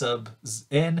is a sub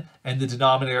n, and the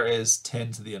denominator is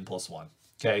 10 to the n plus 1.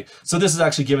 Okay, so this is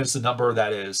actually giving us a number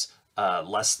that is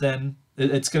less than,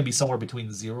 it's going to be somewhere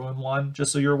between 0 and 1,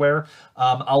 just so you're aware.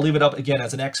 I'll leave it up again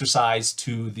as an exercise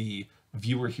to the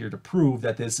viewer here to prove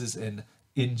that this is an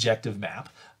injective map,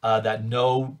 that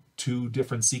no two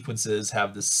different sequences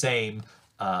have the same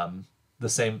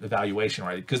evaluation,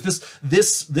 right? Because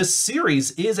this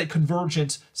series is a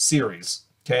convergent series.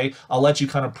 Okay, I'll let you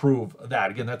kind of prove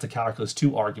that. Again, that's a Calculus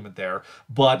 2 argument there.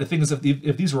 But the thing is,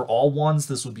 if these were all ones,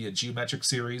 this would be a geometric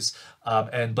series.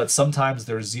 But sometimes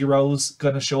there's zeros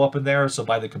going to show up in there. So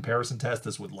by the comparison test,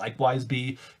 this would likewise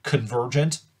be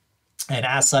convergent. And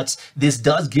as such, this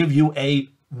does give you a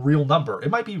real number.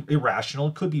 It might be irrational,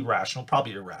 it could be rational,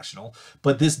 probably irrational,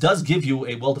 but this does give you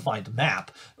a well-defined map.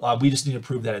 We just need to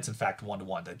prove that it's in fact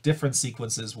one-to-one, that different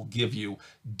sequences will give you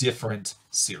different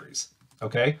series.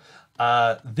 Okay?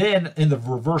 Then in the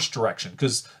reverse direction,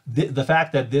 because the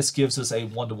fact that this gives us a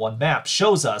one-to-one map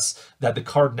shows us that the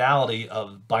cardinality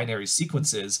of binary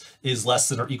sequences is less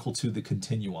than or equal to the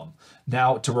continuum.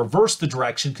 Now, to reverse the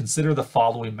direction, consider the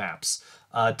following maps.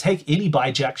 Take any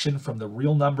bijection from the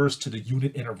real numbers to the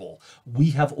unit interval.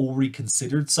 We have already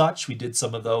considered such. We did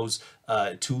some of those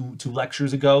two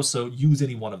lectures ago, so use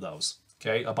any one of those.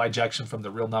 Okay, a bijection from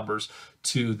the real numbers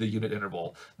to the unit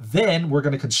interval. Then we're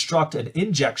going to construct an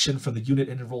injection from the unit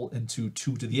interval into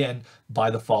 2 to the n by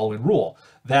the following rule.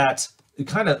 That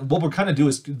what we're kind of do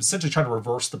is essentially trying to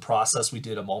reverse the process we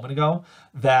did a moment ago.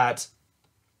 That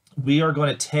we are going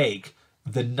to take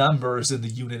the numbers in the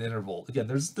unit interval. Again,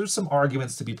 there's some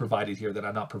arguments to be provided here that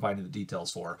I'm not providing the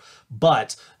details for,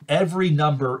 but every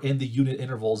number in the unit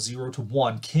interval 0 to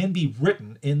 1 can be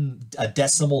written in a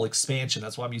decimal expansion.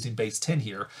 That's why I'm using base 10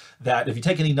 here, that if you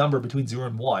take any number between 0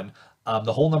 and 1,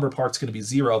 the whole number part's going to be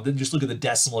 0, then just look at the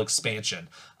decimal expansion.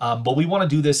 But we want to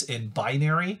do this in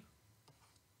binary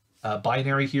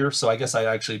here, so I guess I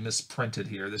actually misprinted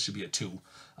here. This should be a 2.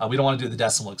 We don't want to do the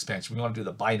decimal expansion. We want to do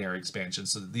the binary expansion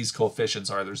so that these coefficients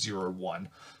are either 0 or 1.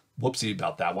 Whoopsie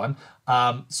about that one.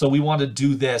 So we want to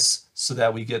do this so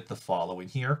that we get the following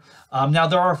here. Now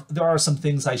there are some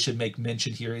things I should make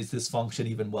mention here. Is this function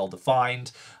even well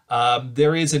defined?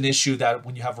 There is an issue that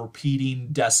when you have repeating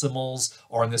decimals,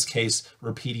 or in this case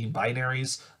repeating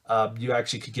binaries, you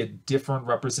actually could get different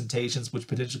representations, which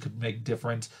potentially could make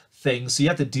different things. So you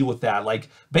have to deal with that. Like,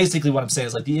 basically what I'm saying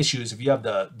is, like, the issue is if you have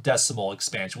the decimal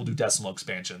expansion, we'll do decimal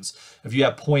expansions. If you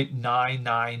have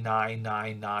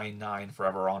 0.99999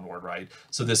 forever onward, right?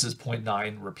 So this is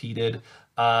 0.9 repeated.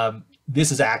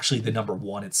 This is actually the number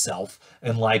 1 itself.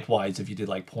 And likewise, if you did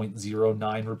like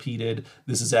 0.09 repeated,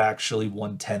 this is actually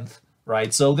 1/10,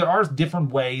 right? So there are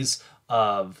different ways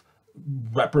of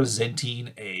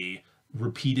representing a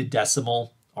repeated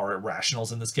decimal. or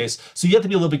irrationals in this case. So you have to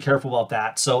be a little bit careful about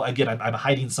that. So again, I'm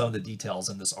hiding some of the details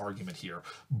in this argument here,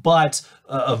 but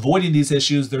avoiding these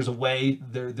issues, there's a way,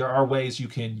 there are ways you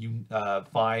can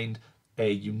find a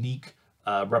unique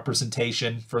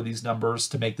representation for these numbers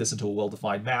to make this into a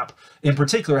well-defined map. In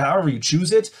particular, however you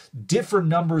choose it, different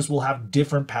numbers will have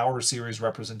different power series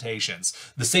representations.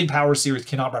 The same power series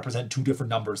cannot represent two different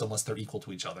numbers unless they're equal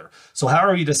to each other. So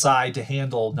however you decide to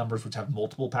handle numbers which have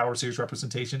multiple power series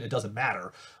representation, it doesn't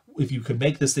matter. If you can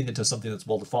make this thing into something that's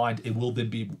well-defined, it will then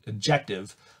be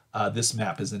injective. This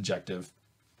map is injective.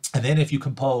 And then if you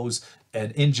compose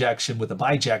an injection with a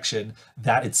bijection,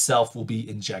 that itself will be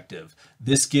injective.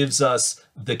 This gives us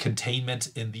the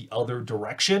containment in the other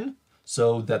direction,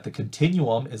 so that the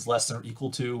continuum is less than or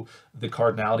equal to the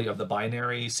cardinality of the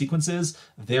binary sequences.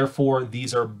 Therefore,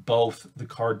 these are both the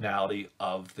cardinality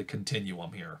of the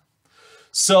continuum here.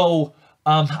 So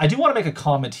I do want to make a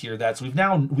comment here that we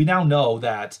now know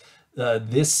that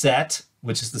this set,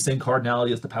 which is the same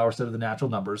cardinality as the power set of the natural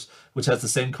numbers, which has the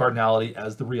same cardinality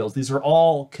as the reals. These are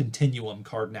all continuum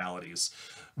cardinalities.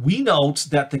 We note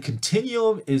that the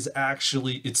continuum is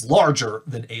actually, it's larger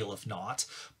than Aleph Naught,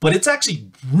 but it's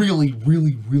actually really,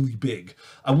 really, really big.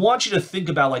 I want you to think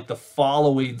about like the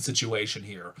following situation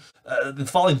here, the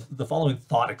following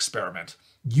thought experiment.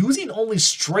 Using only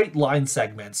straight line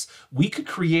segments, we could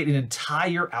create an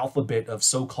entire alphabet of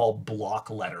so-called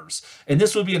block letters. And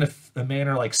this would be in a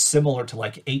manner like similar to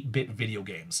like 8-bit video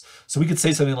games. So we could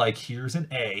say something like, here's an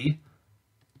A,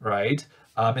 right?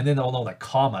 And then, oh no, that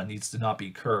comma needs to not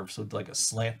be curved, so like a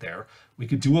slant there. We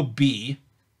could do a B.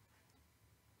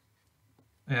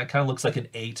 And it kind of looks like an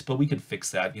 8, but we could fix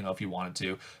that, you know, if you wanted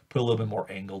to. Put a little bit more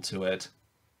angle to it.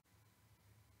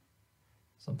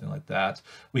 Something like that.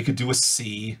 We could do a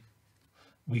C.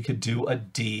 We could do a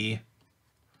D.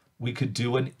 We could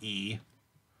do an E.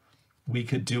 We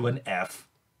could do an F.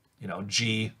 You know,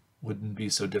 G wouldn't be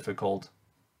so difficult.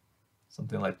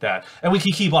 Something like that. And we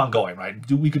can keep on going, right?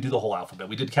 We could do the whole alphabet.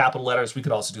 We did capital letters. We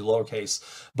could also do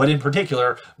lowercase. But in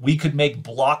particular, we could make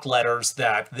block letters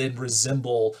that then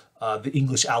resemble the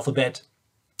English alphabet.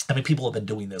 I mean, people have been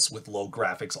doing this with low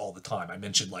graphics all the time. I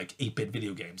mentioned like 8-bit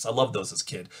video games. I love those as a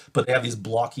kid, but they have these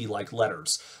blocky like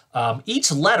letters.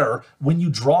 Each letter, when you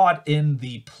draw it in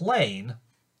the plane,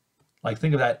 like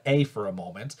think of that A for a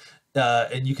moment,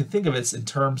 and you can think of it in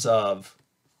terms of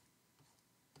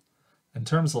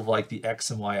like the X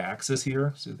and Y axis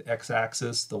here. So the X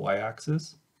axis, the Y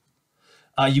axis.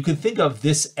 You can think of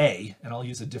this A, and I'll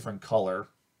use a different color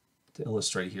to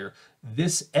illustrate here.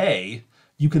 This A,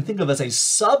 you can think of as a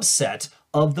subset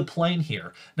of the plane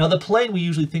here. Now the plane we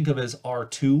usually think of as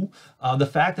R2. The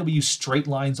fact that we use straight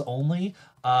lines only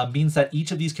means that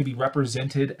each of these can be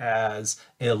represented as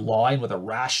a line with a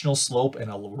rational slope and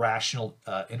a rational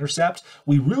intercept.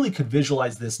 We really could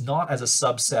visualize this not as a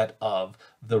subset of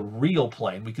the real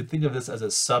plane. We could think of this as a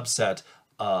subset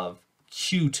of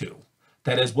Q2.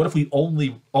 That is, what if we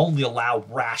only allow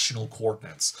rational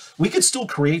coordinates? We could still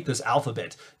create this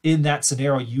alphabet in that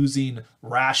scenario using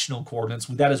rational coordinates.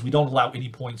 That is, we don't allow any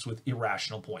points with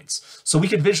irrational points. So we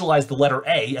could visualize the letter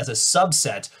A as a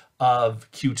subset of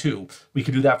Q2. We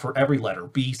could do that for every letter,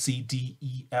 B, C, D,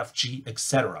 E, F, G,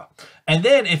 etc. And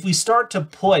then if we start to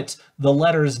put the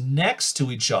letters next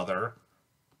to each other,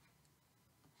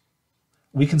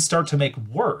 we can start to make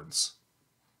words.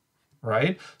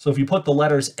 Right? So if you put the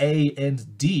letters A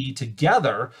and D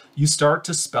together, you start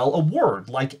to spell a word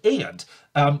like and.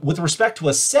 With respect to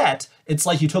a set, it's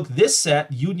like you took this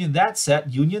set, union that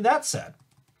set, union that set.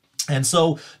 And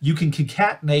so you can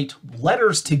concatenate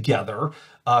letters together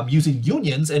using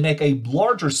unions and make a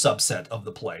larger subset of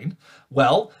the plane.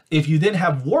 Well, if you then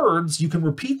have words, you can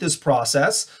repeat this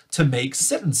process to make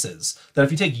sentences. That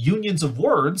if you take unions of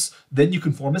words, then you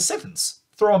can form a sentence.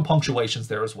 Throw in punctuations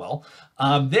there as well.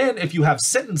 Then if you have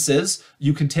sentences,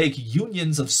 you can take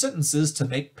unions of sentences to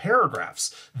make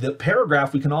paragraphs. The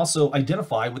paragraph we can also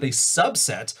identify with a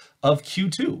subset of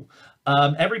Q2.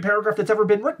 Every paragraph that's ever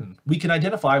been written, we can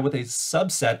identify with a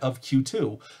subset of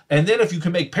Q2. And then if you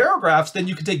can make paragraphs, then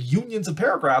you can take unions of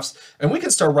paragraphs and we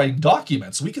can start writing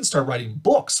documents. We can start writing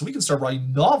books. We can start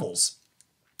writing novels.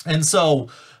 And so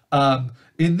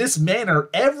in this manner,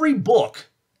 every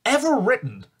book ever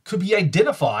written could be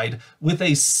identified with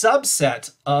a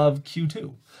subset of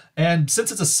Q2. And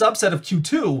since it's a subset of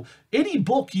Q2, any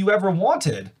book you ever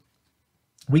wanted,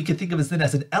 we could think of as then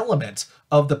as an element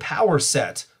of the power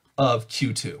set of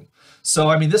Q2. So,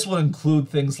 I mean, this would include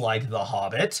things like The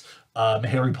Hobbit,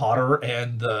 Harry Potter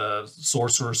and the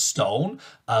Sorcerer's Stone,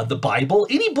 the Bible.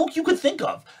 Any book you could think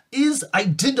of is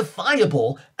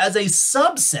identifiable as a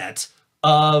subset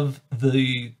of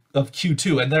the of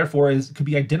Q2, and therefore could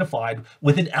be identified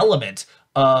with an element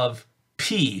of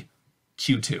P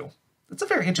Q2. That's a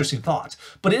very interesting thought,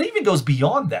 but it even goes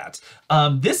beyond that.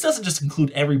 This doesn't just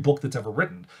include every book that's ever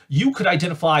written. You could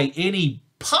identify any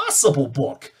possible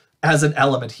book as an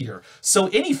element here. So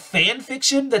any fan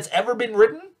fiction that's ever been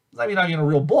written, I mean, not even a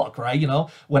real book, right? You know,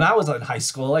 when I was in high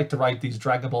school, I liked to write these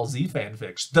Dragon Ball Z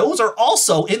fanfics. Those are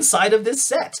also inside of this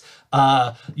set.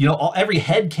 You know, every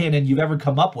headcanon you've ever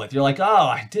come up with, you're like, oh,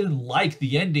 I didn't like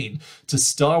the ending to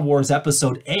Star Wars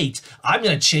Episode 8. I'm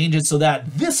going to change it so that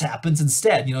this happens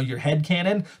instead. You know, your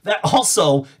headcanon, that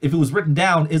also, if it was written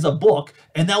down, is a book,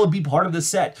 and that would be part of the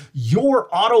set. Your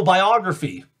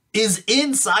autobiography is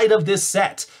inside of this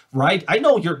set, right? I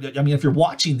know if you're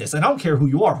watching this, and I don't care who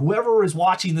you are, whoever is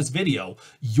watching this video,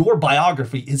 your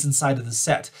biography is inside of the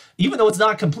set. Even though it's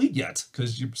not complete yet,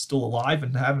 because you're still alive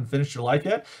and haven't finished your life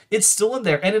yet, it's still in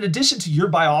there. And in addition to your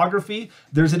biography,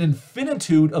 there's an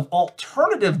infinitude of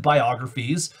alternative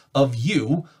biographies of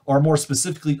you, or more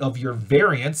specifically of your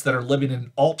variants that are living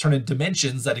in alternate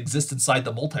dimensions that exist inside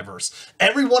the multiverse.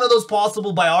 Every one of those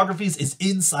possible biographies is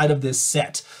inside of this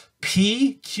set.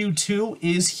 PQ2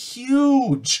 is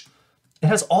huge. It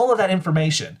has all of that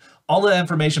information. All of that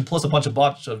information plus a bunch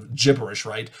of gibberish,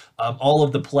 right? All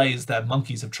of the plays that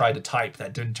monkeys have tried to type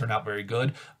that didn't turn out very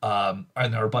good, and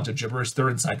there are a bunch of gibberish.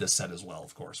 They're inside this set as well,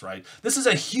 of course, right? This is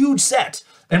a huge set.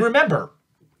 And remember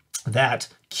that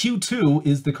Q2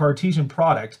 is the Cartesian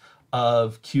product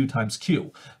of Q times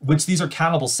Q, which these are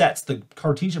countable sets. The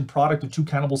Cartesian product of two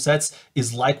countable sets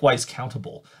is likewise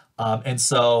countable. And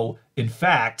so, in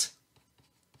fact,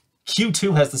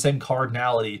 Q2 has the same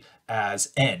cardinality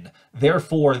as N.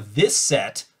 Therefore, this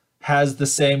set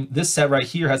right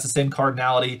here has the same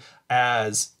cardinality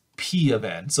as P of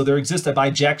N. So there exists a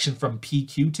bijection from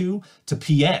PQ2 to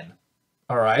PN.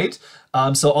 All right.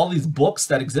 So all these books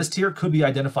that exist here could be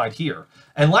identified here.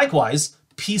 And likewise,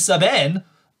 P sub N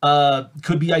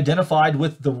could be identified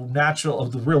with the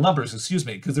real numbers,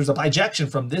 because there's a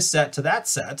bijection from this set to that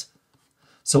set.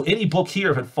 So any book here,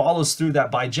 if it follows through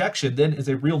that bijection, then is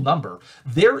a real number.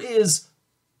 There is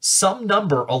some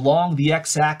number along the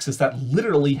x-axis that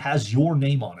literally has your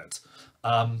name on it.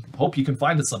 Hope you can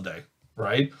find it someday,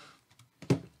 right?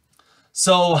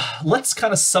 So let's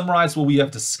kind of summarize what we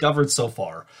have discovered so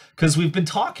far, because we've been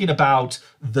talking about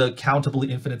the countably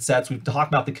infinite sets. We've talked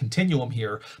about the continuum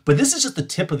here, but this is just the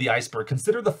tip of the iceberg.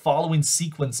 Consider the following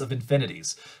sequence of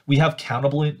infinities. We have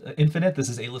countable infinite. This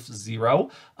is a lift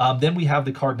 0. Then we have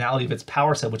the cardinality of its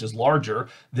power set, which is larger.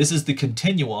 This is the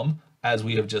continuum, as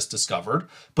we have just discovered.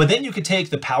 But then you could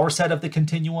take the power set of the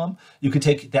continuum. You could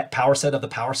take that power set of the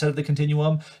power set of the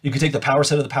continuum. You could take the power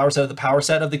set of the power set of the power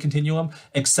set of the continuum,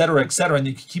 etc., etc. And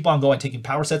you can keep on going, taking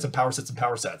power sets and power sets and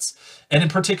power sets. And in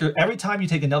particular, every time you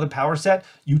take another power set,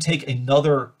 you take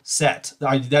another set.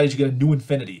 That is, you get a new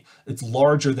infinity. It's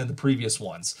larger than the previous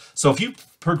ones. So if you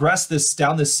progress this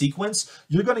down this sequence,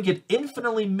 you're going to get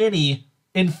infinitely many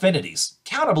infinities,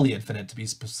 countably infinite to be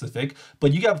specific,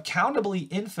 but you have countably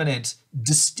infinite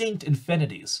distinct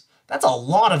infinities. That's a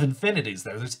lot of infinities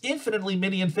there. There's infinitely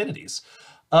many infinities.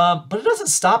 But it doesn't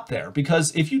stop there,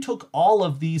 because if you took all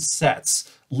of these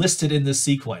sets listed in this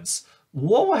sequence,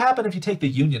 what will happen if you take the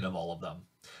union of all of them?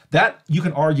 That, you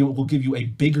can argue, it will give you a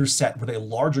bigger set with a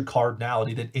larger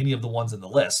cardinality than any of the ones in the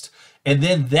list. And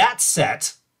then that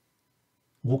set,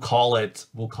 we'll call it,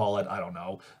 I don't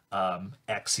know,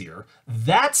 X here.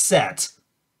 That set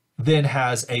then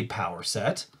has a power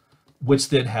set, which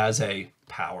then has a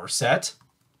power set,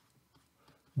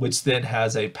 which then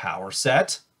has a power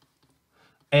set.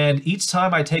 And each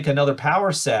time I take another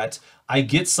power set, I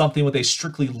get something with a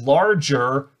strictly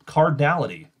larger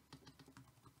cardinality.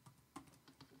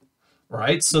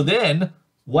 Right? So then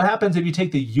what happens if you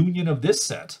take the union of this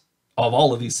set? Of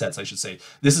all of these sets, I should say.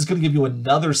 This is going to give you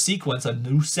another sequence, a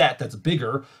new set that's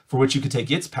bigger, for which you could take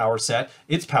its power set,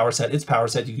 its power set, its power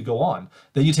set, you could go on.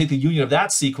 Then you take the union of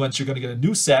that sequence, you're going to get a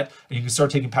new set, and you can start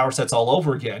taking power sets all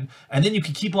over again, and then you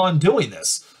can keep on doing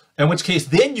this. In which case,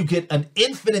 then you get an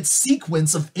infinite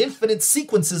sequence of infinite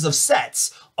sequences of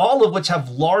sets, all of which have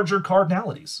larger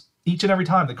cardinalities. Each and every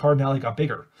time the cardinality got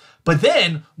bigger. But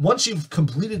then, once you've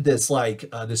completed this,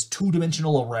 this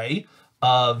two-dimensional array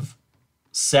of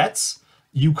sets,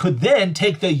 you could then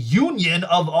take the union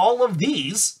of all of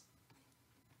these,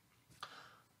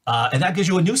 and that gives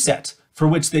you a new set, for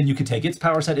which then you can take its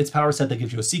power set, that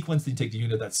gives you a sequence, then you take the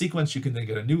union of that sequence, you can then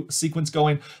get a new sequence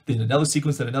going, then another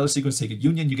sequence, take a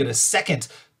union, you get a second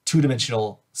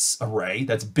two-dimensional array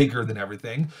that's bigger than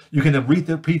everything. You can then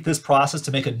repeat this process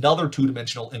to make another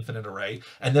two-dimensional infinite array,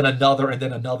 and then another, and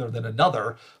then another, then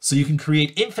another, so you can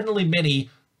create infinitely many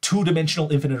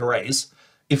two-dimensional infinite arrays.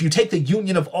 if you take the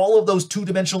union of all of those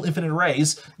two-dimensional infinite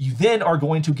arrays, you then are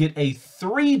going to get a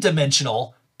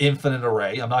three-dimensional infinite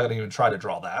array. I'm not going to even try to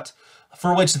draw that.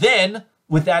 For which then,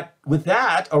 with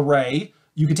that array,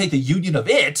 you can take the union of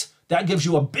it. That gives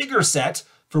you a bigger set,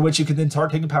 for which you can then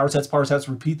start taking power sets,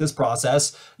 repeat this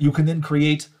process. You can then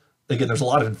create, again, there's a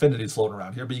lot of infinities floating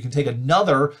around here, but you can take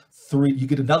another you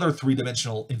get another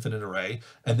three-dimensional infinite array,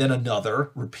 and then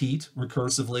another, repeat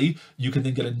recursively. You can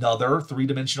then get another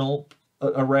three-dimensional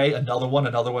array, another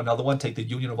one, take the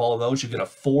union of all of those, you get a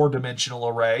four-dimensional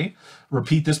array.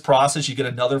 Repeat this process, you get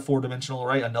another four-dimensional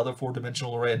array, another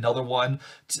four-dimensional array, another one,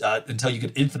 until you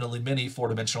get infinitely many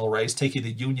four-dimensional arrays. Taking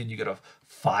the union, you get a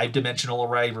five-dimensional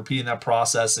array. Repeating that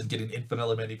process and getting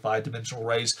infinitely many five-dimensional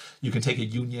arrays. You can take a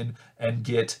union and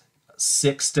get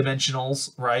six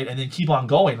dimensionals, right? And then keep on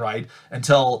going, right?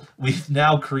 Until we've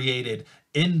now created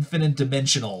infinite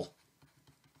dimensional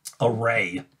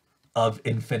array of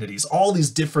infinities, all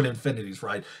these different infinities,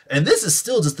 right? And this is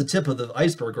still just the tip of the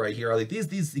iceberg right here. Like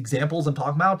these examples I'm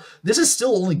talking about, this is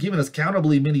still only giving us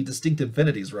countably many distinct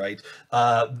infinities, right?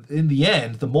 In the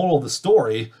end, the moral of the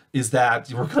story is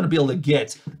that we're going to be able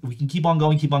to we can keep on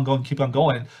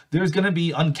going. There's going to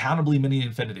be uncountably many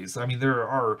infinities. I mean,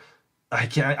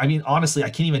 honestly, I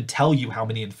can't even tell you how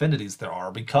many infinities there are,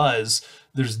 because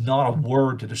there's not a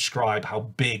word to describe how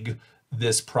big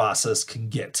this process can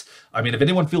get. I mean, if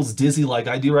anyone feels dizzy like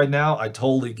I do right now, I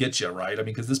totally get you, right? I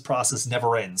mean, because this process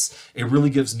never ends. It really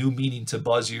gives new meaning to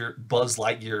Buzz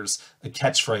Lightyear's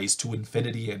catchphrase, to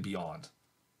infinity and beyond.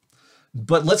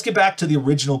 But let's get back to the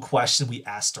original question we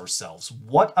asked ourselves.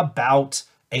 What about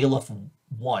Aleph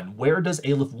 1? Where does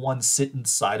Aleph 1 sit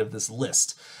inside of this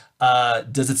list?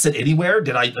 Does it sit anywhere?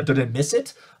 Did I miss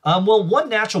it? Well, one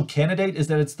natural candidate is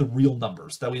that it's the real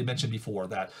numbers that we had mentioned before,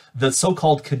 that the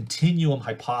so-called continuum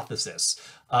hypothesis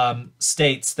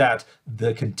states that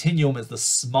the continuum is the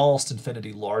smallest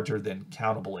infinity larger than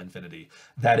countable infinity.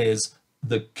 That is,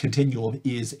 the continuum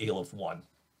is Aleph 1.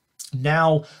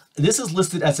 Now, this is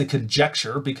listed as a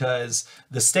conjecture because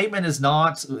the statement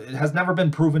it has never been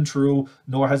proven true,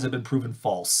 nor has it been proven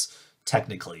false.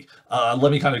 Technically.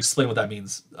 Let me kind of explain what that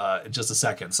means in just a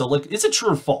second. So, like, is it true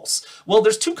or false? Well,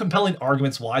 there's two compelling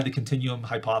arguments why the continuum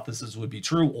hypothesis would be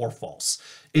true or false.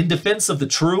 In defense of the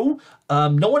true,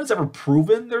 no one has ever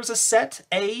proven there's a set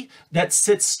A that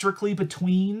sits strictly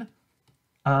between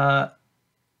the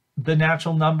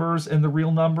natural numbers and the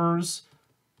real numbers,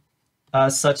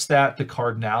 such that the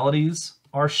cardinalities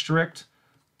are strict.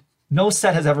 No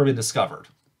set has ever been discovered.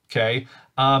 Okay,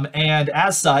 and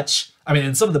as such, I mean,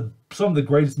 and some of the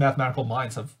greatest mathematical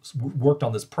minds have worked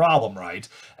on this problem, right?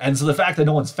 And so the fact that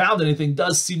no one's found anything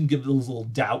does seem to give a little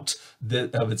doubt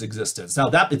of its existence. Now,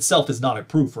 that itself is not a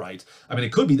proof, right? I mean,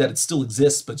 it could be that it still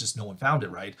exists, but just no one found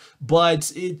it, right?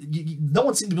 But no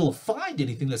one seemed to be able to find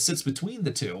anything that sits between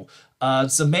the two,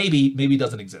 so maybe it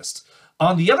doesn't exist.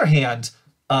 On the other hand,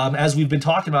 as we've been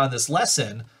talking about in this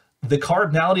lesson, the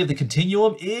cardinality of the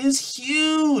continuum is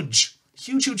huge.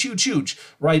 Huge,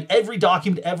 right? Every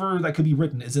document ever that could be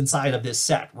written is inside of this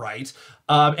set, right?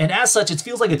 And as such, it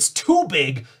feels like it's too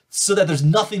big so that there's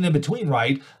nothing in between,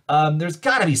 right? There's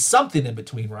got to be something in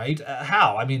between, right?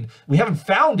 How? I mean, we haven't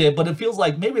found it, but it feels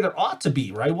like maybe there ought to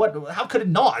be, right? How could it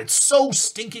not? It's so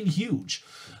stinking huge.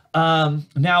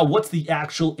 Now, what's the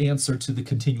actual answer to the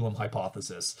continuum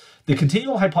hypothesis? The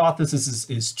continuum hypothesis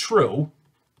is true,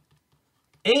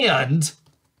 and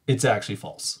it's actually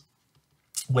false.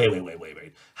 Wait.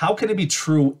 How can it be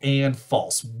true and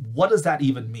false? What does that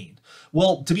even mean?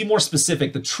 Well, to be more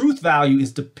specific, the truth value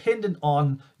is dependent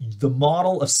on the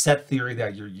model of set theory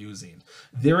that you're using.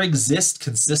 There exist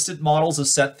consistent models of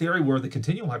set theory where the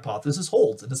continuum hypothesis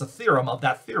holds, and is a theorem of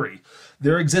that theory.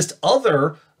 There exist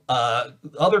other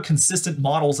consistent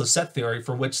models of set theory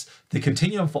for which the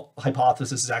continuum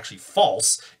hypothesis is actually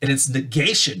false, and its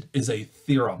negation is a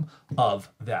theorem of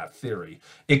that theory.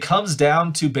 It comes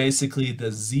down to basically the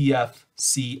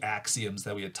ZFC axioms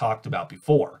that we had talked about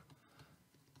before.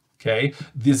 Okay,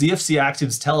 the ZFC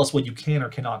axioms tell us what you can or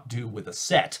cannot do with a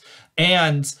set,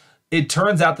 and it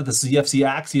turns out that the ZFC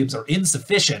axioms are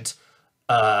insufficient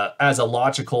as a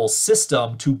logical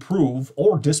system to prove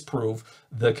or disprove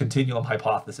the continuum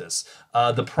hypothesis.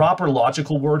 The proper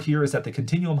logical word here is that the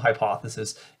continuum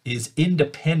hypothesis is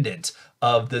independent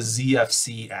of the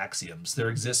ZFC axioms. There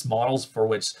exist models for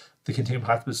which the continuum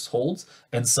hypothesis holds,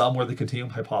 and some where the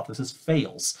continuum hypothesis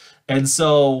fails. And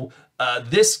so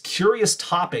this curious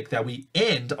topic that we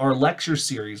end our lecture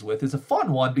series with is a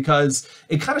fun one because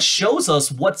it kind of shows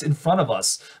us what's in front of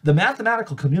us. The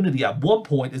mathematical community at one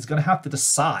point is going to have to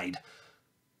decide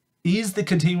is the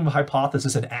continuum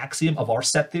hypothesis an axiom of our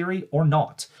set theory or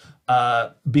not?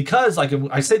 Because like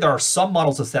I say, there are some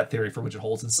models of set theory for which it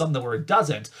holds and some that where it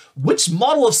doesn't. Which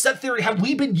model of set theory have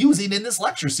we been using in this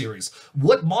lecture series?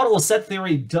 What model of set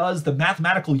theory does the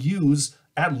mathematical use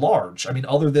at large? I mean,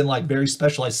 other than like very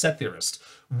specialized set theorists.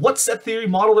 What set theory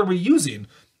model are we using?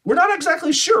 We're not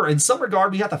exactly sure. In some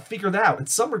regard, we have to figure that out. In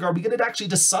some regard, we get to actually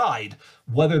decide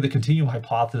whether the continuum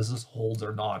hypothesis holds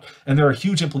or not. And there are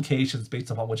huge implications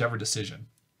based upon whichever decision.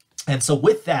 And so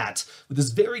with that, with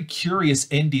this very curious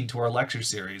ending to our lecture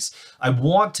series, I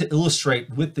want to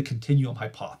illustrate with the continuum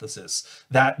hypothesis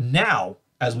that now,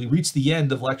 as we reach the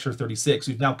end of lecture 36,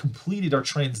 we've now completed our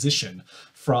transition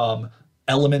from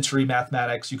elementary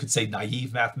mathematics, you could say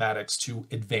naive mathematics, to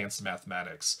advanced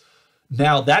mathematics.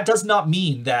 Now, that does not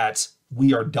mean that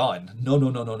we are done. No, no,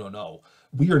 no, no, no, no.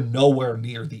 We are nowhere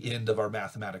near the end of our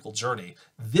mathematical journey.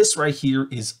 This right here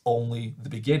is only the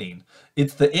beginning.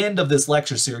 It's the end of this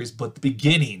lecture series, but the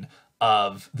beginning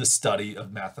of the study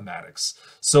of mathematics.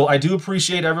 So I do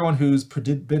appreciate everyone who's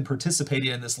been participating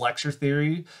in this lecture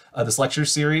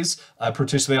series. I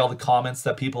participate in all the comments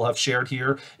that people have shared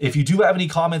here. If you do have any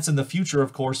comments in the future,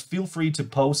 of course, feel free to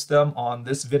post them on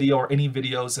this video or any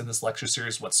videos in this lecture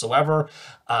series whatsoever.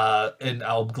 And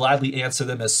I'll gladly answer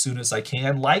them as soon as I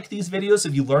can. Like these videos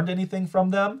if you learned anything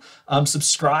from them.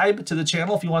 Subscribe to the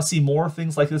channel if you want to see more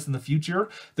things like this in the future.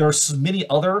 There are so many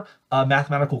other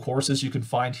mathematical courses you can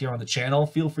find here on the channel.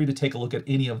 Feel free to take a look at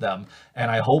any of them.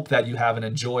 And I hope that you have an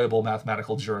enjoyable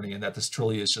mathematical journey and that this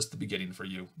truly is just the beginning for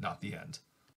you, not the end.